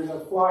 And there's a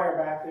flyer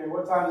back there.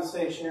 What time does it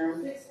say,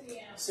 Sharon? 6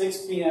 p.m.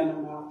 6 p.m. at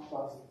Mount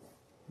Pleasant.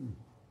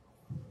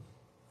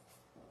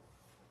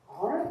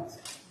 All right.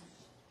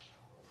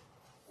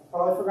 I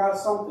probably forgot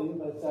something,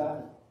 but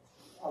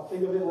I'll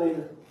think of it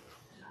later.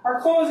 Our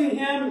closing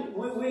hymn,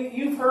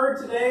 you've heard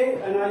today,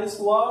 and I just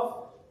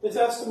love the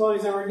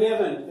testimonies that were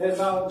given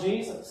about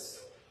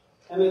Jesus,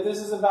 and that this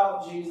is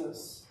about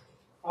Jesus.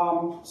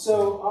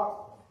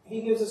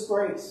 He gives us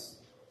grace.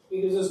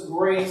 He gives us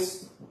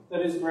grace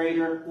that is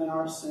greater than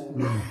our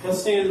sin. Let's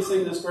stand and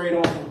sing this great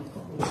old hymn.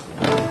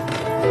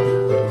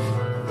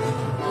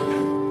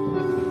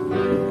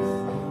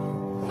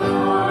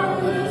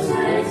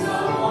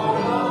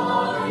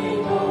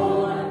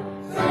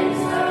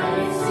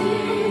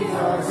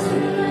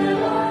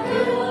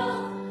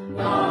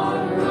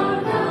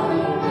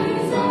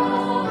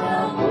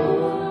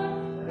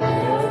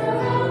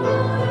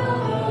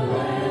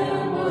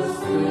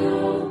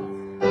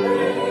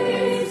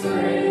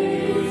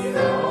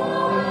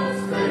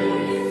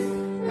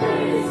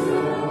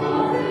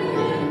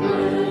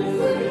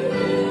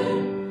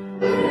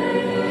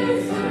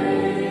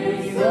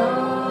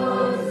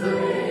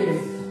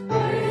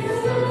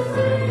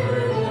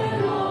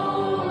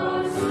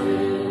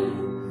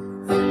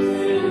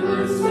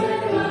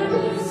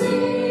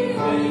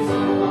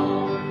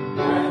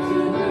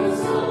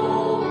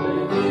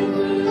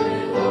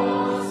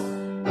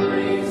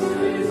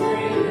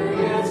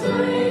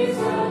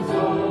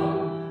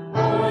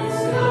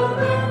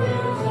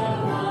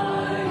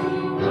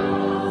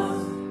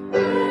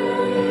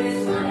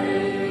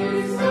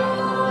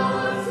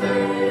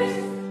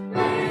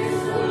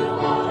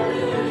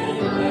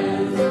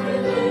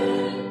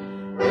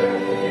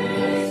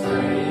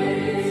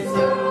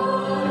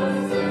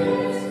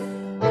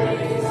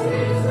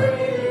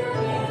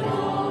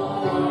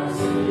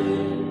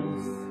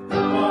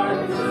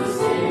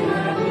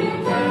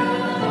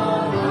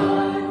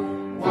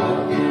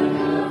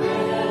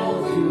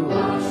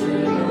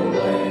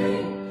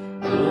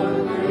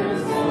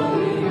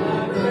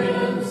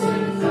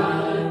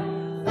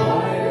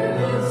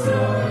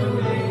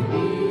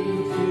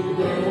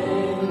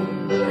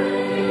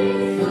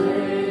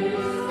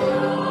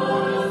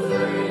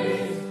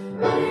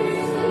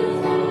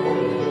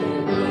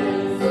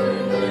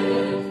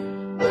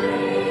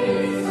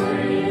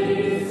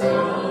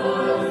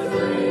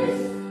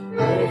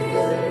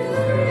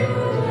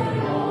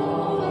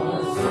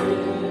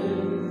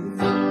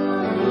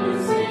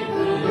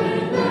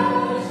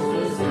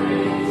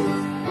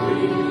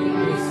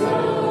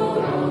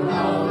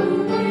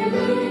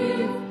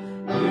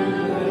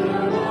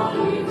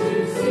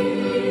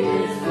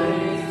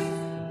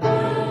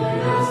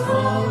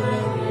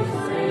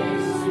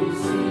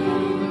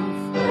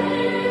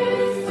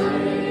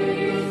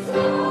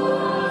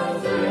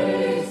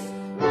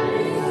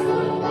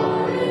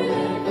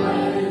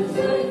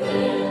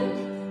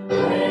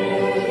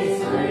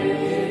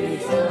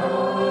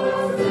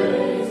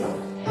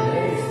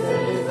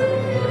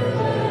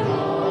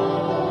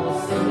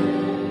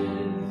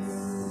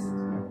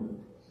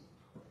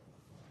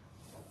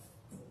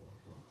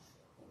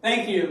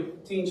 Thank you,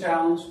 Teen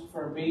Challenge,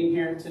 for being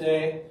here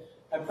today.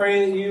 I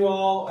pray that you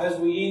all, as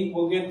we eat,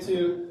 will get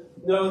to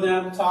know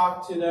them,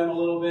 talk to them a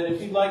little bit.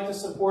 If you'd like to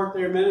support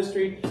their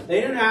ministry, they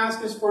didn't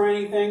ask us for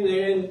anything. They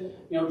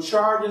didn't,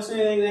 charge us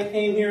anything. They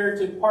came here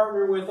to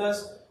partner with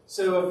us.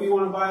 So if you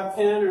want to buy a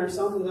pen or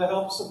something to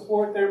help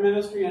support their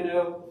ministry, I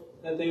know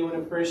that they would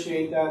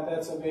appreciate that.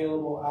 That's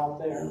available out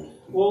there.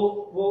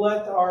 We'll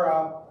let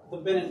our the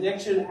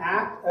benediction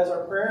act as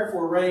our prayer if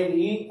we're ready to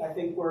eat. I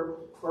think we're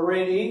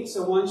ready to eat.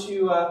 So once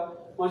you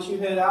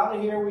head out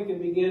of here, we can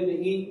begin to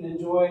eat and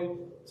enjoy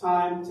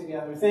time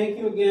together. Thank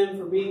you again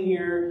for being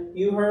here.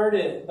 You heard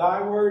it.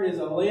 Thy word is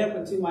a lamp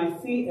unto my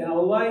feet and a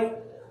light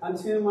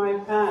unto my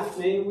path.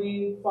 May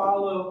we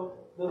follow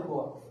the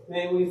book.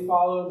 May we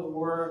follow the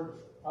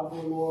word of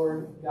the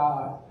Lord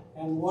God.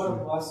 And what a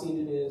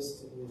blessing it is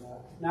to do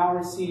that. Now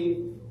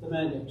receive the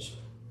benediction.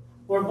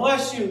 Lord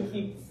bless you and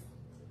keep you.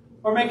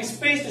 Lord make his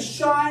face to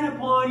shine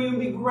upon you and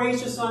be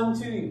gracious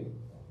unto you.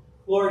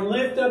 Lord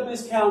lift up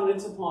his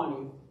countenance upon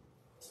you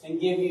and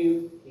give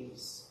you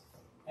peace.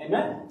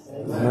 Amen.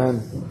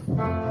 Amen.